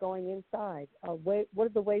really going inside. What are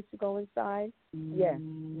the ways to go inside? Yes,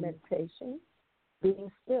 meditation,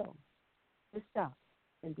 being still. Just stop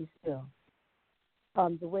and be still.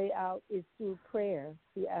 The way out is through prayer,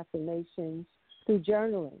 through affirmations, through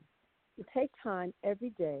journaling. You take time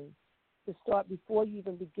every day to start before you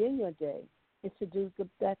even begin your day is to do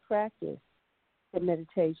that practice. The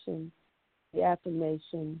meditation, the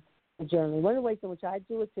affirmation, the journaling. One of the ways in which I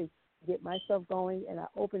do it to get myself going, and I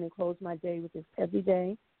open and close my day with this every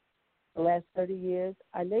day. The last 30 years,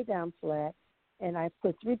 I lay down flat, and I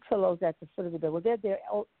put 3 pillows at the foot of the bed. Well, they're there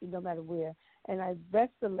no matter where. And I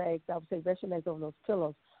rest the legs. I would say rest your legs over those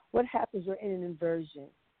pillows. What happens? You're in an inversion.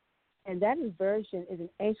 And that inversion is an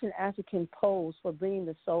ancient African pose for bringing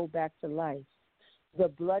the soul back to life. The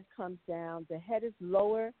blood comes down. The head is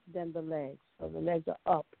lower than the legs. So the legs are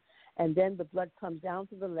up. And then the blood comes down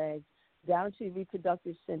to the legs, down to your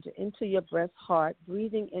reproductive center, into your breast, heart,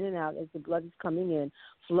 breathing in and out as the blood is coming in,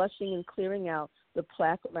 flushing and clearing out the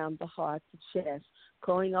plaque around the heart, the chest,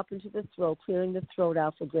 going up into the throat, clearing the throat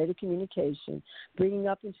out for greater communication, bringing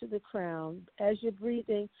up into the crown. As you're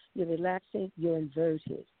breathing, you're relaxing, you're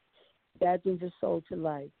inverted. That brings the soul to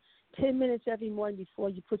life. 10 minutes every morning before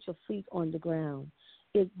you put your feet on the ground.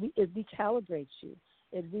 It recalibrates you.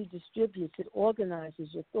 It redistributes. It organizes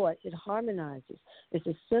your thought. It harmonizes. It's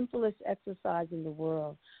the simplest exercise in the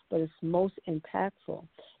world, but it's most impactful.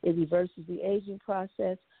 It reverses the aging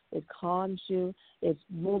process. It calms you. It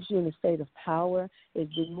moves you in a state of power. It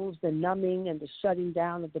removes the numbing and the shutting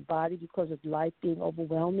down of the body because of life being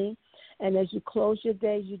overwhelming. And as you close your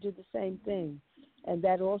day, you do the same thing. And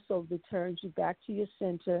that also returns you back to your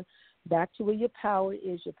center, back to where your power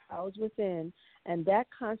is. Your power is within. And that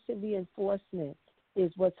constant reinforcement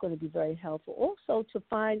is what's going to be very helpful. Also, to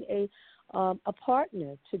find a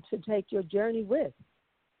partner to take your journey with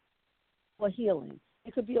for healing.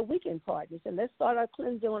 It could be a weekend partner. So let's start our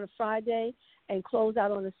cleansing on a Friday and close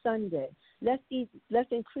out on a Sunday. Let's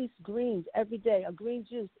increase greens every day, a green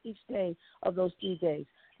juice each day of those 3 days.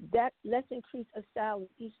 Let's increase a salad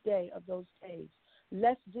each day of those days.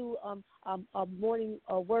 Let's do a morning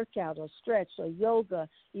workout or stretch or yoga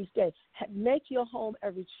each day. Make your home a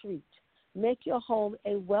retreat. Make your home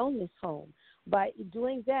a wellness home. By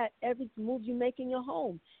doing that, every move you make in your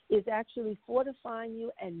home is actually fortifying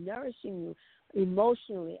you and nourishing you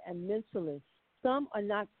emotionally and mentally. Some are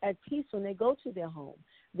not at peace when they go to their home.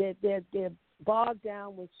 They're bogged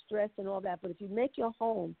down with stress and all that. But if you make your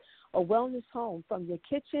home a wellness home, from your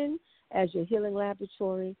kitchen as your healing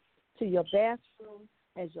laboratory to your bathroom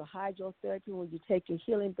as your hydrotherapy, when you take your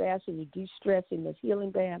healing bath and you de-stress in your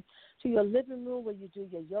healing bath, to your living room where you do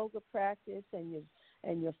your yoga practice and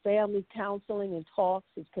your family counseling and talks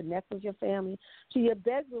to connect with your family, to your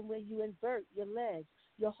bedroom where you invert your legs.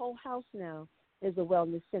 Your whole house now is a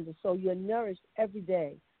wellness center. So you're nourished every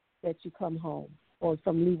day that you come home or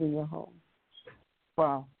from leaving your home.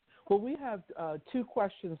 Wow. Well, we have 2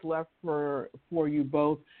 questions left for you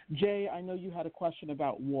both. Jay, I know you had a question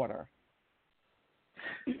about water.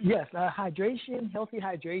 Yes, hydration, healthy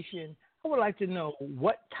hydration. I would like to know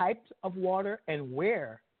what types of water and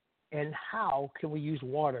where and how can we use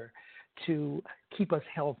water to keep us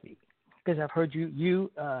healthy? Because I've heard you,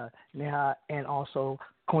 Neha, and also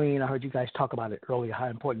Queen, I heard you guys talk about it earlier, how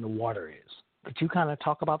important the water is. Could you kind of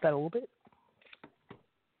talk about that a little bit?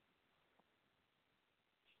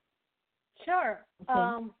 Sure.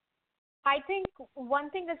 Okay. I think one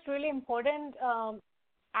thing that's really important,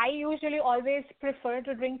 I usually always prefer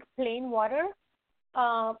to drink plain water.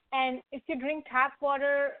 And if you drink tap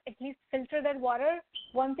water, at least filter that water.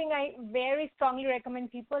 One thing I very strongly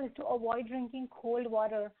recommend people is to avoid drinking cold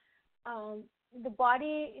water. The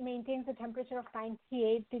body maintains a temperature of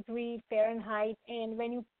 98 degrees Fahrenheit, and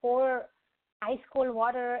when you pour ice cold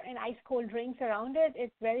water and ice cold drinks around it,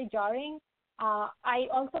 it's very jarring. I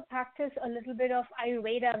also practice a little bit of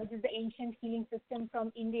Ayurveda, which is the ancient healing system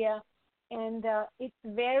from India, and it's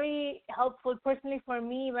very helpful personally for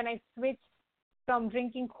me when I switch from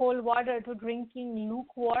drinking cold water to drinking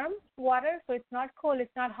lukewarm water. So it's not cold,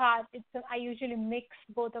 it's not hot. I usually mix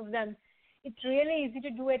both of them. It's really easy to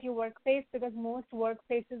do at your workplace because most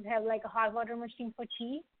workplaces have like a hot water machine for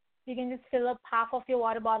tea. You can just fill up half of your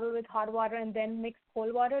water bottle with hot water and then mix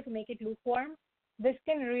cold water to make it lukewarm. This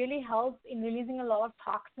can really help in releasing a lot of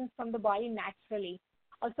toxins from the body naturally.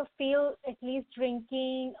 Also feel at least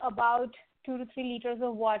drinking about 2 to 3 liters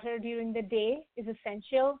of water during the day is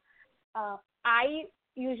essential. I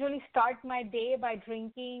usually start my day by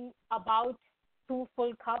drinking about 2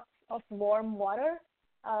 full cups of warm water.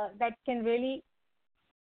 That can really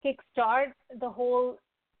kickstart the whole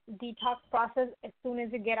detox process as soon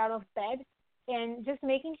as you get out of bed. And just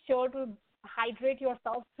making sure to hydrate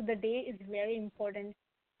yourself through the day is very important.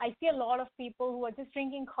 I see a lot of people who are just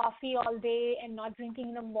drinking coffee all day and not drinking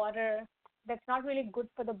enough water. That's not really good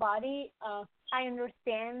for the body. I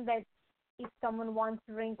understand that if someone wants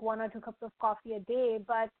to drink 1 or 2 cups of coffee a day,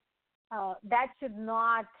 but that should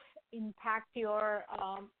not impact your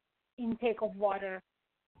intake of water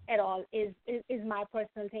at all, is my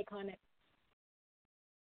personal take on it.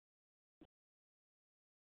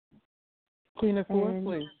 Queen of Force,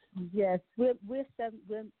 please. Yes, we're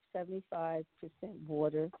 75%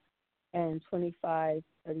 water and 25-30%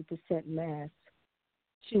 mass.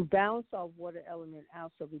 To balance our water element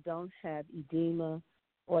out so we don't have edema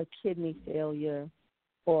or kidney failure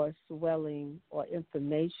or swelling or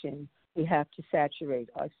inflammation, we have to saturate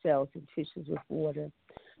our cells and tissues with water.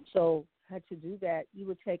 So to do that, you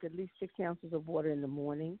would take at least 6 ounces of water in the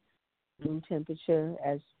morning, room temperature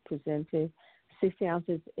as presented, 60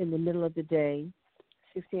 ounces in the middle of the day,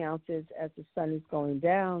 60 ounces as the sun is going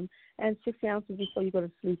down, and 60 ounces before you go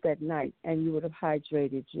to sleep at night. And you would have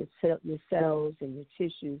hydrated your cells and your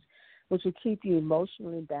tissues, which will keep you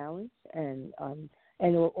emotionally balanced, and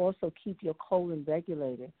it will also keep your colon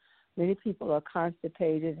regulated. Many people are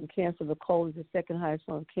constipated, and cancer of the colon is the second highest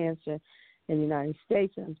form of cancer in the United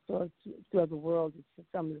States, and throughout the world, it's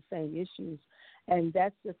some of the same issues. And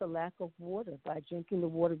that's just a lack of water. By drinking the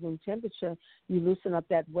water room temperature, you loosen up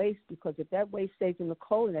that waste, because if that waste stays in the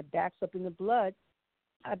colon, it backs up in the blood,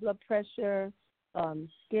 high blood pressure,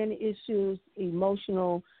 skin issues,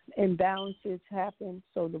 emotional imbalances happen,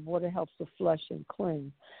 so the water helps to flush and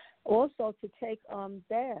cleanse. Also, to take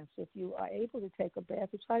baths. If you are able to take a bath,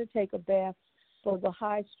 try to take a bath. For the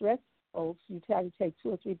high stress folks, you try to take 2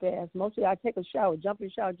 or 3 baths. Mostly I take a shower, jump in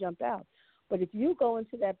the shower, jump out. But if you go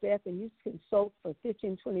into that bath and you can soak for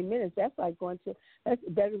 15, 20 minutes, that's better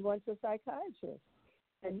than going to a psychiatrist.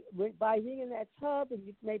 And by being in that tub, and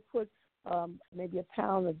you may put maybe a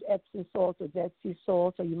pound of Epsom salt or Dead Sea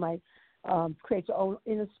salt, or you might create your own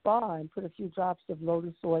inner spa and put a few drops of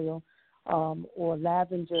lotus oil or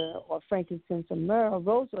lavender or frankincense or myrrh or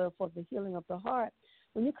rose oil for the healing of the heart.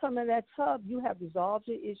 When you come in that tub, you have resolved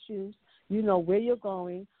your issues. You know where you're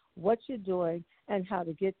going, what you're doing, and how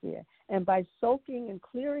to get there. And by soaking and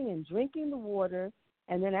clearing and drinking the water,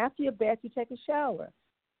 and then after your bath, you take a shower.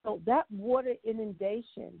 So that water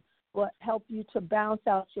inundation will help you to balance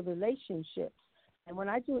out your relationships. And when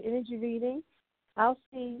I do energy reading, I'll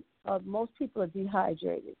see most people are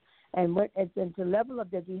dehydrated. And the level of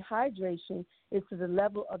their dehydration is to the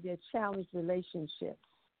level of their challenged relationships.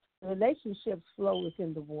 The relationships flow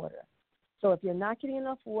within the water. So if you're not getting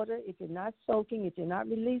enough water, if you're not soaking, if you're not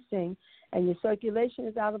releasing, and your circulation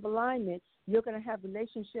is out of alignment, you're going to have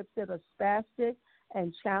relationships that are spastic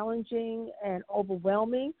and challenging and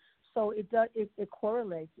overwhelming. So it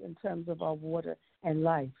correlates in terms of our water and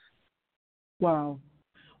life. Wow.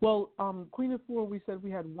 Well, Queen Afua, we said we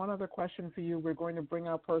had one other question for you. We're going to bring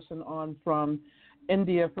our person on from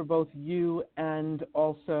India for both you and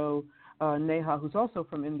also Neha, who's also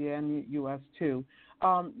from India and the U.S. too.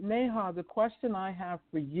 Neha, the question I have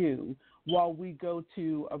for you while we go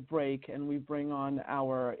to a break and we bring on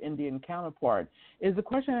our Indian counterpart is the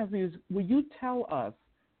question I have for you is, will you tell us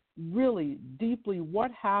really deeply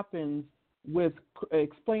what happens with,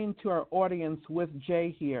 explain to our audience with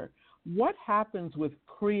Jay here, what happens with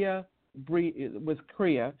Kriya,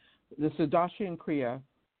 the Sudarshan Kriya,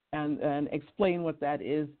 and explain what that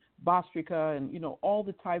is, Bhastrika, and, you know, all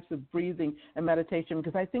the types of breathing and meditation,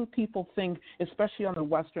 because I think people think, especially on the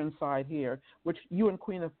Western side here, which you and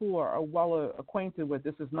Queen Afua are well acquainted with,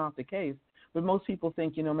 this is not the case, but most people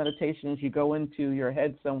think, you know, meditation is you go into your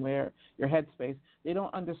head somewhere, your headspace. They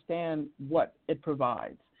don't understand what it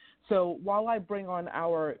provides. So while I bring on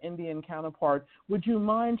our Indian counterpart, would you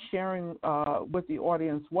mind sharing with the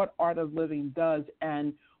audience what Art of Living does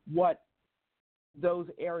and what those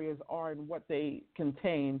areas are and what they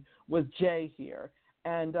contain with Jay here?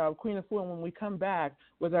 And Queen Afua, when we come back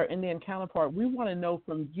with our Indian counterpart, we want to know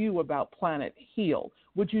from you about Planet Heal.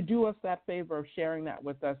 Would you do us that favor of sharing that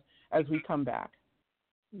with us as we come back?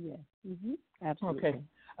 Yes, absolutely. Okay.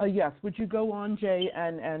 Yes, would you go on, Jay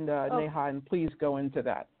and Neha, and please go into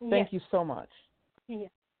that. Thank you so much. Yes.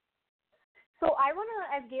 So I want to,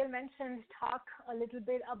 as Gail mentioned, talk a little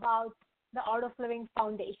bit about the Art of Living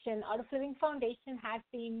Foundation. Art of Living Foundation has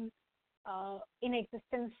been in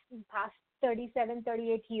existence in the past 37,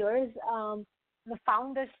 38 years. The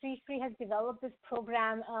founder, Sri has developed this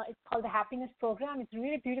program. It's called the Happiness Program. It's a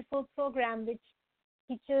really beautiful program which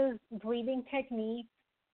teaches breathing techniques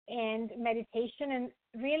and meditation and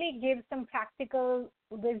really gives some practical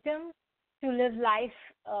wisdom to live life,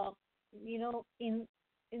 in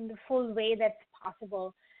the full way that's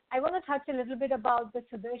possible. I want to touch a little bit about the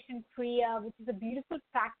Sudarshan Kriya, which is a beautiful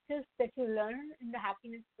practice that you learn in the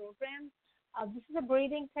Happiness Program. This is a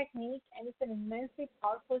breathing technique, and it's an immensely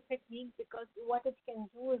powerful technique because what it can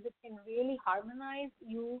do is it can really harmonize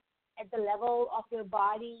you at the level of your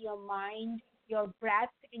body, your mind, your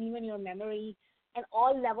breath, and even your memory, and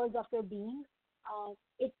all levels of your being.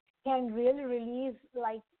 It can really release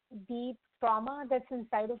like deep trauma that's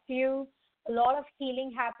inside of you. A lot of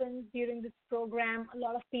healing happens during this program. A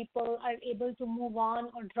lot of people are able to move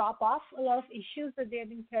on or drop off a lot of issues that they have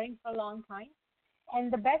been carrying for a long time.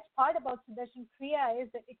 And the best part about Sudarshan Kriya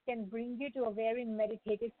is that it can bring you to a very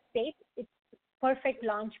meditative state. It's perfect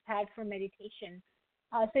launch pad for meditation.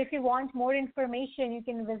 So if you want more information, you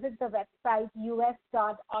can visit the website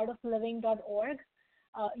us.artofliving.org,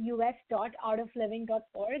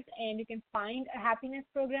 us.artofliving.org, and you can find a happiness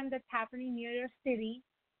program that's happening near your city.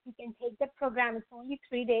 You can take that program. It's only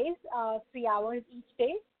 3 days, 3 hours each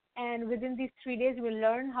day. And within these 3 days, you will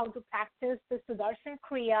learn how to practice the Sudarshan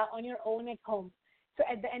Kriya on your own at home. So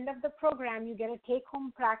at the end of the program, you get a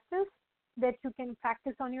take-home practice that you can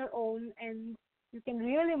practice on your own, and you can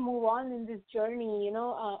really move on in this journey,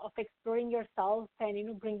 of exploring yourself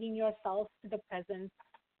and, bringing yourself to the present.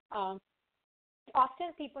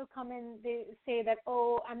 Often people come and they say that,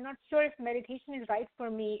 I'm not sure if meditation is right for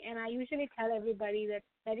me. And I usually tell everybody that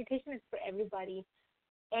meditation is for everybody.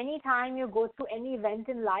 Anytime you go through any event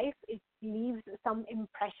in life, it leaves some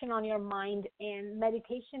impression on your mind. And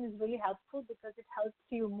meditation is really helpful because it helps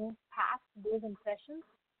you move past those impressions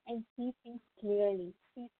and see things clearly,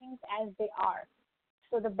 see things as they are.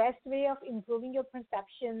 So the best way of improving your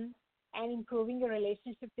perception and improving your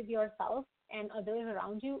relationship with yourself and others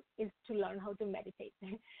around you is to learn how to meditate.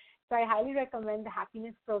 So I highly recommend the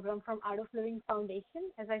Happiness Program from Art of Living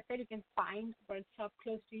Foundation. As I said, you can find a workshop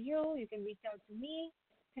close to you. You can reach out to me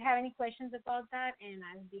if you have any questions about that, and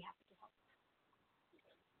I'll be happy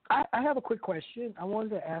to help. I have a quick question. I wanted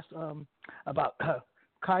to ask about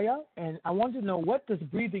Kaya, and I wanted to know, what does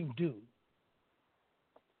breathing do?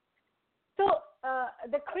 So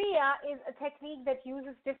the Kriya is a technique that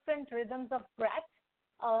uses different rhythms of breath.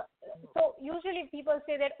 So usually people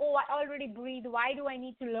say that, I already breathe. Why do I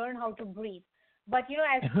need to learn how to breathe? But,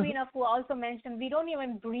 as Queen Afu also mentioned, we don't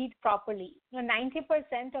even breathe properly.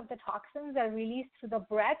 90% of the toxins are released through the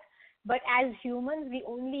breath, but as humans, we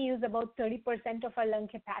only use about 30% of our lung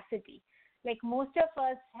capacity. Like most of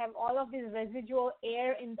us have all of this residual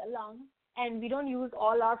air in the lung, and we don't use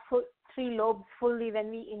all our three lobes fully when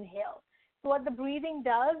we inhale. So what the breathing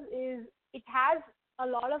does is it has a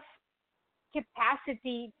lot of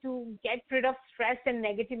capacity to get rid of stress and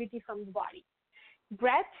negativity from the body.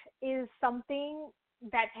 Breath is something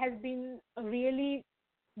that has been a really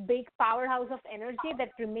big powerhouse of energy that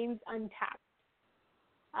remains untapped.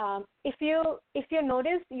 If you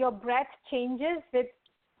notice, your breath changes with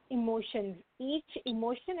emotions. Each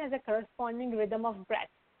emotion has a corresponding rhythm of breath.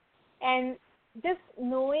 And just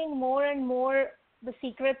knowing more and more the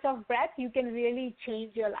secrets of breath, you can really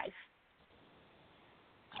change your life.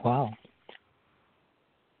 Wow.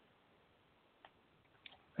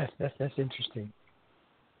 That's interesting.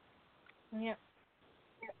 Yeah.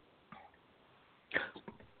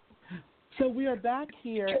 So we are back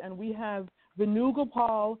here, and we have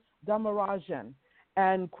Venugopal Dhamarajan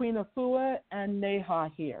and Queen Afua and Neha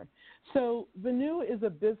here. So Venu is a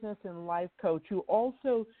business and life coach who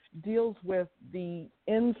also deals with the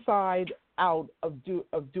inside out of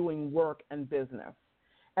doing work and business.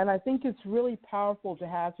 And I think it's really powerful to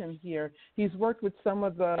have him here. He's worked with some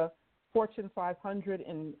of the Fortune 500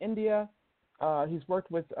 in India. He's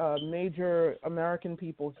worked with major American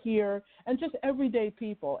people here and just everyday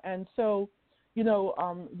people. And so, Venu,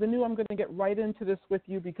 I'm going to get right into this with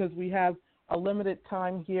you because we have a limited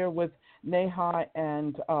time here with Neha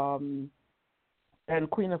and Queen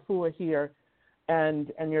Afua here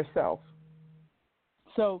and yourself.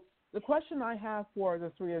 So the question I have for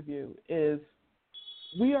the three of you is,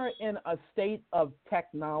 we are in a state of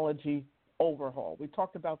technology overhaul. We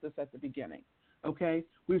talked about this at the beginning. Okay,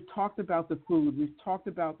 we've talked about the food. We've talked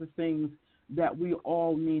about the things that we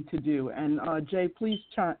all need to do. And Jay, please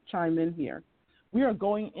chime in here. We are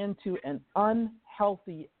going into an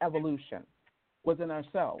unhealthy evolution within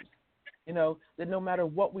ourselves. That no matter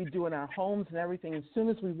what we do in our homes and everything, as soon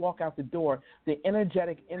as we walk out the door, the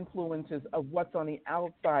energetic influences of what's on the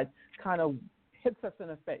outside kind of hits us in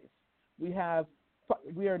the face. We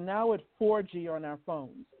are now at 4G on our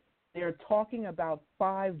phones. They are talking about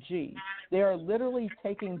 5G. They are literally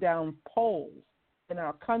taking down poles in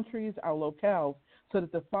our countries, our locales, so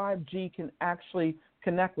that the 5G can actually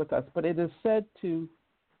connect with us. But it is said to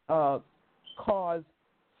cause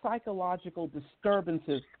psychological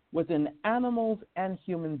disturbances within animals and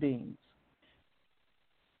human beings.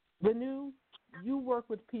 Venu, you work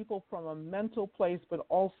with people from a mental place, but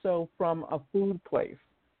also from a food place,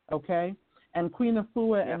 okay? And Queen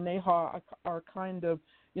Afua and Neha are kind of,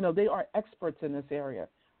 they are experts in this area.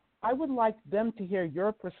 I would like them to hear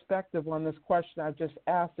your perspective on this question I've just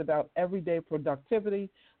asked about everyday productivity.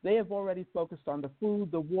 They have already focused on the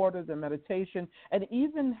food, the water, the meditation, and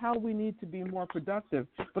even how we need to be more productive.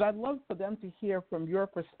 But I'd love for them to hear from your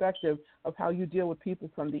perspective of how you deal with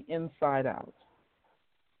people from the inside out.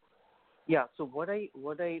 Yeah, so what I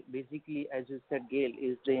basically, as you said, Gail,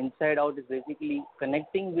 is the inside out is basically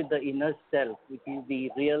connecting with the inner self, which is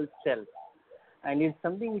the real self. And it's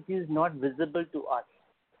something which is not visible to us.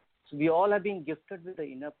 So we all are being gifted with the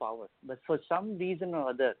inner power. But for some reason or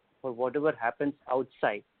other, for whatever happens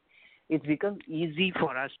outside, it becomes easy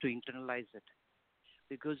for us to internalize it.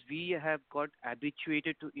 Because we have got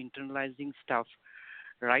habituated to internalizing stuff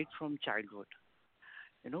right from childhood.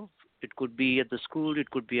 It could be at the school, it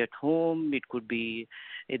could be at home, it could be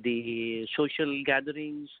at the social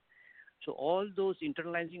gatherings. So all those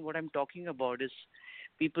internalizing, what I'm talking about is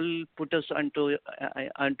people put us into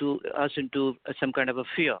some kind of a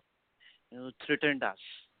fear, threatened us.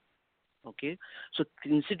 Okay, so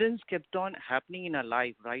incidents kept on happening in our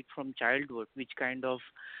life right from childhood, which kind of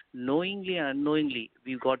knowingly and unknowingly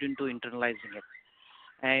we got into internalizing it,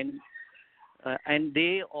 and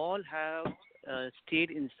they all have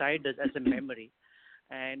stayed inside us as a memory.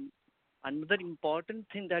 And another important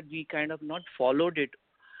thing that we kind of not followed it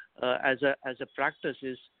as a practice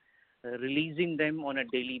is releasing them on a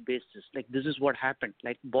daily basis. Like this is what happened.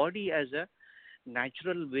 Like body as a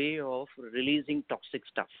natural way of releasing toxic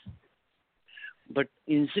stuff. But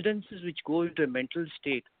incidences which go into a mental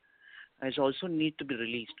state as also need to be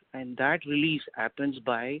released. And that release happens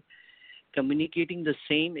by communicating the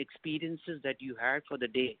same experiences that you had for the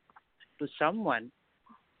day to someone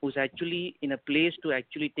who's actually in a place to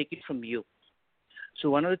actually take it from you. So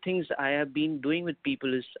one of the things I have been doing with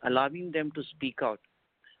people is allowing them to speak out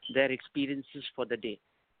their experiences for the day.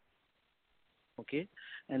 Okay?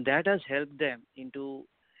 And that has helped them into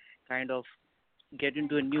kind of get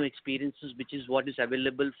into a new experiences, which is what is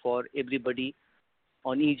available for everybody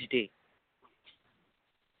on each day.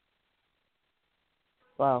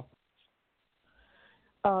 Wow.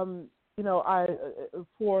 For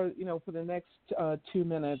the next 2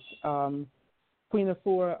 minutes, Queen of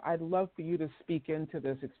Four, I'd love for you to speak into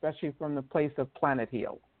this, especially from the place of Planet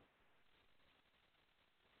Heal.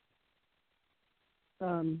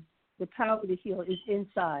 The power to heal is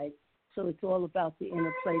inside, so it's all about the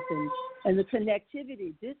inner place and the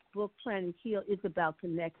connectivity. This book, Planet Heal, is about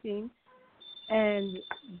connecting. And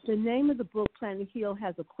the name of the book, Planet Heal,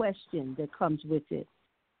 has a question that comes with it.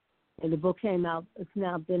 And the book came out, it's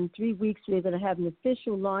now been 3 weeks. We're going to have an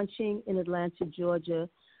official launching in Atlanta, Georgia,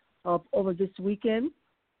 over this weekend.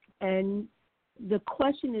 And the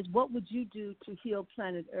question is, what would you do to heal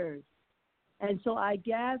planet Earth? And so I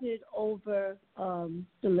gathered over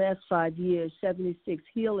the last 5 years, 76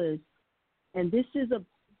 healers. And this is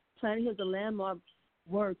Planet Heal is a landmark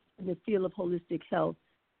work in the field of holistic health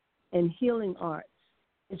and healing arts.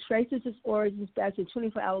 It traces its origins back to a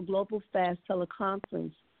 24-hour global fast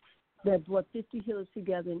teleconference that brought 50 healers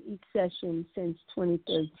together in each session since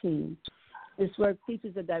 2013. This work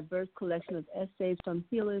features a diverse collection of essays from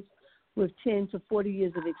healers with 10 to 40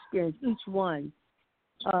 years of experience, each one.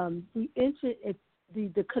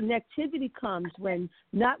 The connectivity comes when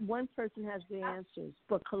not one person has the answers,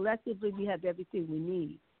 but collectively we have everything we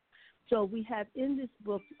need. So we have in this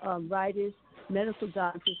book writers, medical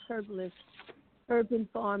doctors, herbalists, urban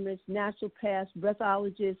farmers, naturopaths,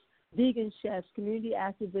 breathologists, vegan chefs, community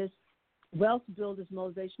activists, wealth builders,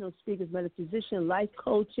 motivational speakers, metaphysicians, life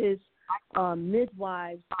coaches,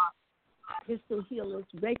 midwives, crystal healers,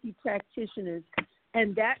 Reiki practitioners,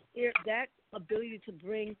 and that ability to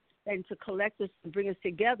bring and to collect us and bring us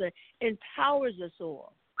together empowers us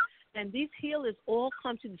all. And these healers all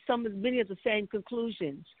come to many of the same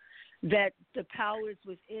conclusions, that the power is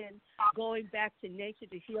within, going back to nature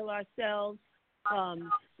to heal ourselves,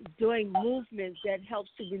 doing movements that helps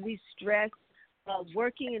to release stress,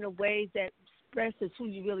 working in a way that expresses who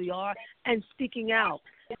you really are, and speaking out.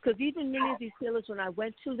 Because even many of these healers, when I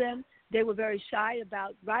went to them, they were very shy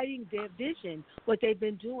about writing their vision, what they've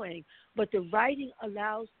been doing. But the writing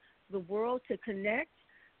allows the world to connect,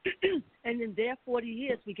 and in their 40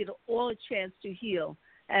 years, we get all a chance to heal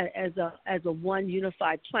as a one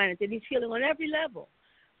unified planet. That needs healing on every level.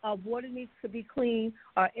 Our water needs to be clean.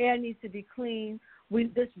 Our air needs to be clean.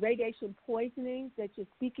 This radiation poisoning that you're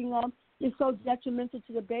speaking of is so detrimental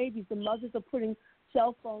to the babies. The mothers are putting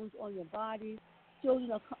cell phones on your bodies.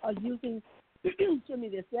 Children are using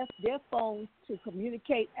their phones to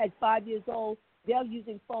communicate at 5 years old. They're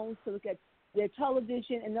using phones to look at their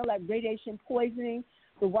television, and they're like radiation poisoning,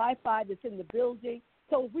 the Wi-Fi that's in the building.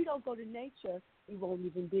 So if we don't go to nature, we won't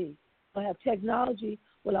even be. We'll have technology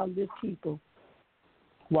without this people.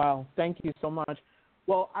 Wow, thank you so much.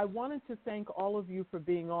 Well, I wanted to thank all of you for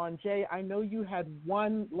being on. Jay, I know you had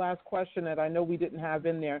one last question that I know we didn't have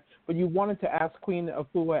in there, but you wanted to ask Queen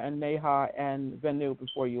Afua and Neha and Venu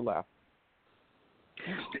before you left.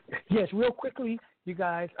 Yes, real quickly, you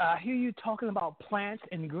guys, I hear you talking about plants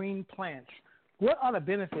and green plants. What are the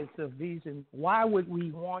benefits of these, and why would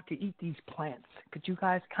we want to eat these plants? Could you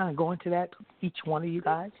guys kind of go into that, each one of you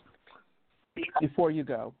guys? Before you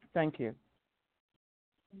go, thank you.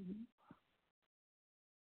 Mm-hmm.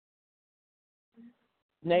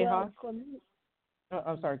 Neha? Well,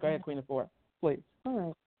 I'm sorry, go ahead, Queen Afua, please.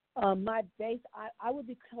 All right. My base, I would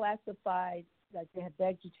be classified, like they have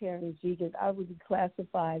vegetarians, vegans, I would be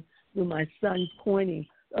classified through my son's pointing,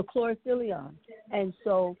 a chlorophyllion. And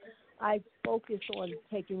so I focus on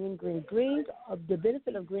taking in greens. Greens, the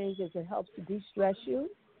benefit of greens is it helps to de-stress you.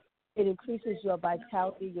 It increases your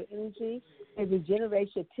vitality, your energy. It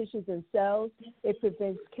regenerates your tissues and cells. It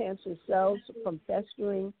prevents cancer cells from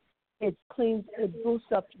festering. It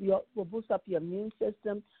boosts up your immune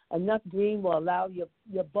system. Enough green will allow your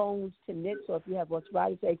bones to knit. So if you have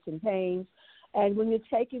arthritis, aches, and pains, and when you're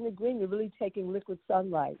taking the green, you're really taking liquid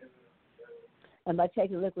sunlight. And by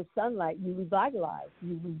taking liquid sunlight, you revitalize,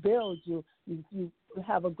 you rebuild, you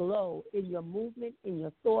have a glow in your movement, in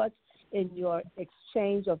your thoughts, in your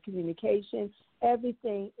exchange of communication.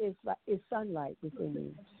 Everything is sunlight within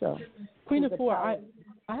you. So, Queen Afua,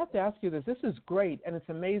 I have to ask you this. This is great, and it's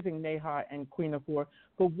amazing, Neha and Queen Afua.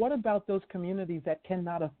 But what about those communities that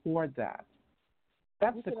cannot afford that?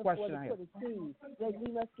 That's the question I have. We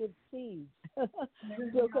must give seeds.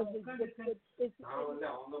 Because it's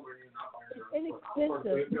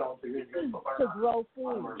inexpensive to grow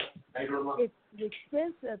food. It's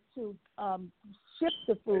expensive to ship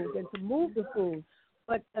the food and to move the food.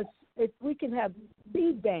 But if we can have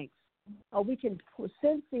seed banks, or we can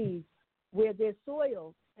send seeds where there's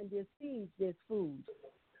soil and there's seeds, there's food.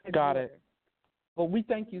 Got it. Well, we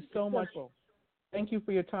thank you so much. Thank you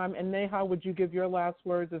for your time. And Neha, would you give your last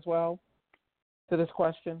words as well to this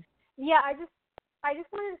question? Yeah, I just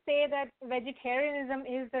wanted to say that vegetarianism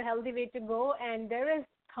is the healthy way to go, and there is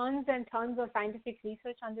tons and tons of scientific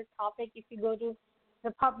research on this topic. If you go to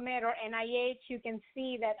the PubMed or NIH, you can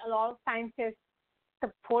see that a lot of scientists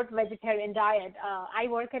support vegetarian diet. I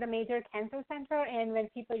work at a major cancer center, and when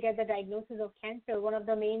people get the diagnosis of cancer, one of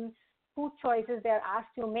the main food choices they're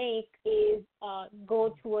asked to make is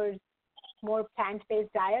go towards more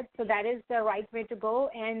plant-based diet. So that is the right way to go.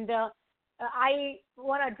 And I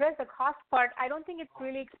want to address the cost part. I don't think it's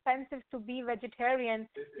really expensive to be vegetarian.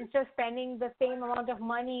 It's just spending the same amount of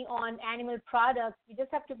money on animal products. You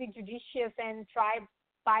just have to be judicious and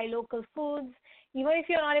buy local foods. Even if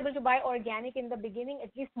you're not able to buy organic in the beginning,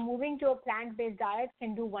 at least moving to a plant-based diet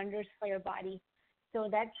can do wonders for your body. So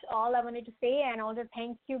that's all I wanted to say, and I want to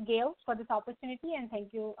thank you, Gail, for this opportunity, and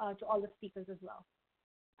thank you to all the speakers as well.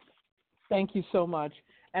 Thank you so much.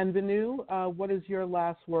 And Venu, what is your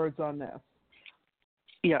last words on this?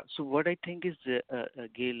 Yeah, so what I think is,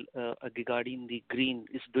 Gail, regarding the green,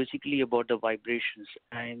 is basically about the vibrations.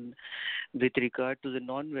 And with regard to the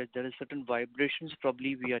non-veg, there are certain vibrations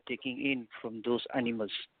probably we are taking in from those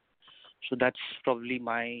animals. So that's probably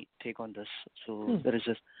my take on this. So there is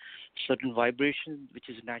a certain vibration which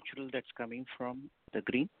is natural that's coming from the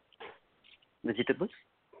green vegetables.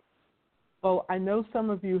 Well, I know some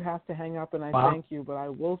of you have to hang up, and I thank you, but I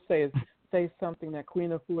will say something that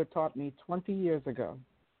Queen Afua taught me 20 years ago,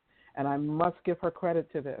 and I must give her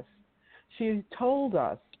credit to this. She told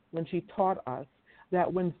us, when she taught us,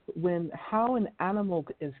 that when how an animal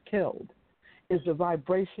is killed is the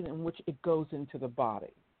vibration in which it goes into the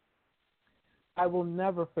body. I will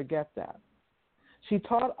never forget that. She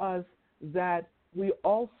taught us that we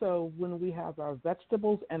also, when we have our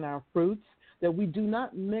vegetables and our fruits, that we do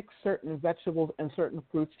not mix certain vegetables and certain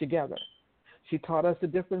fruits together. She taught us the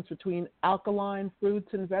difference between alkaline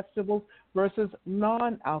fruits and vegetables versus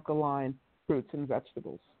non-alkaline fruits and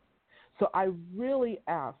vegetables. So I really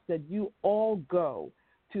ask that you all go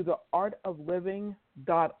to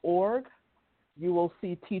theartofliving.org. You will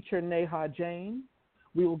see teacher Neha Jain.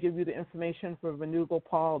 We will give you the information for Venu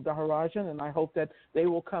Gopal Daharajan, and I hope that they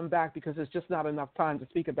will come back because there's just not enough time to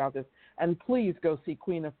speak about this. And please go see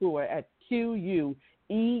Queen Afua at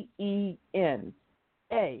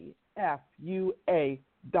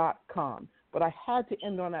QUEENAFUA.com. But I had to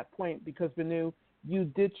end on that point because, Venu,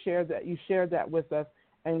 you shared that with us,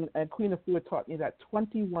 and Queen Afua taught me that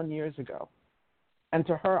 21 years ago. And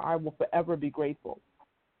to her, I will forever be grateful.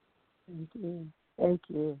 Thank you. Thank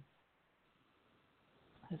you.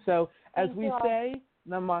 So as we say,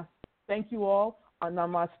 thank you all,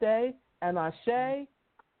 namaste and ashe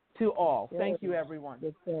to all. Good. Thank you, everyone.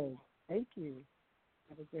 Good day. Thank you.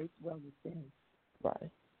 Have a great wellness day. Bye.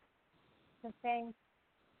 Thanks.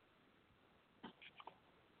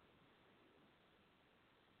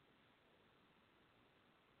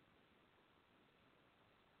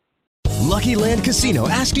 Lucky Land Casino,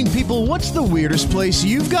 asking people, what's the weirdest place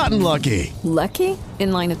you've gotten lucky? Lucky?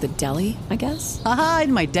 In line at the deli, I guess? Aha,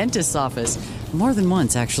 in my dentist's office. More than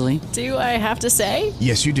once, actually. Do I have to say?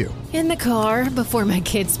 Yes, you do. In the car before my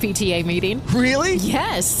kids' PTA meeting. Really?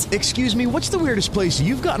 Yes. Excuse me, what's the weirdest place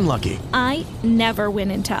you've gotten lucky? I never win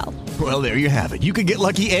and tell. Well, there you have it. You can get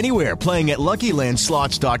lucky anywhere, playing at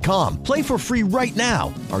LuckyLandSlots.com. Play for free right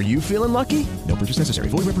now. Are you feeling lucky? No purchase necessary.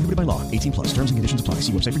 Void where prohibited by law. 18+. Terms and conditions apply.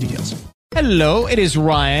 See website for details. Hello, it is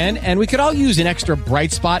Ryan, and we could all use an extra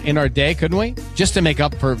bright spot in our day, couldn't we? Just to make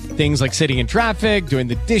up for things like sitting in traffic, doing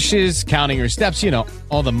the dishes, counting your steps,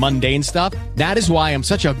 all the mundane stuff. That is why I'm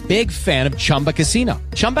such a big fan of Chumba Casino.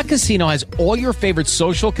 Chumba Casino has all your favorite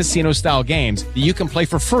social casino-style games that you can play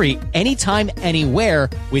for free anytime, anywhere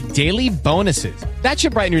with daily bonuses. That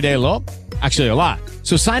should brighten your day a little. Actually, a lot.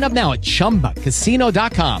 So sign up now at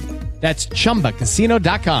ChumbaCasino.com. That's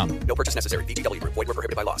ChumbaCasino.com. No purchase necessary. VGW Group. Void where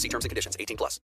prohibited by law. See terms and conditions. 18+.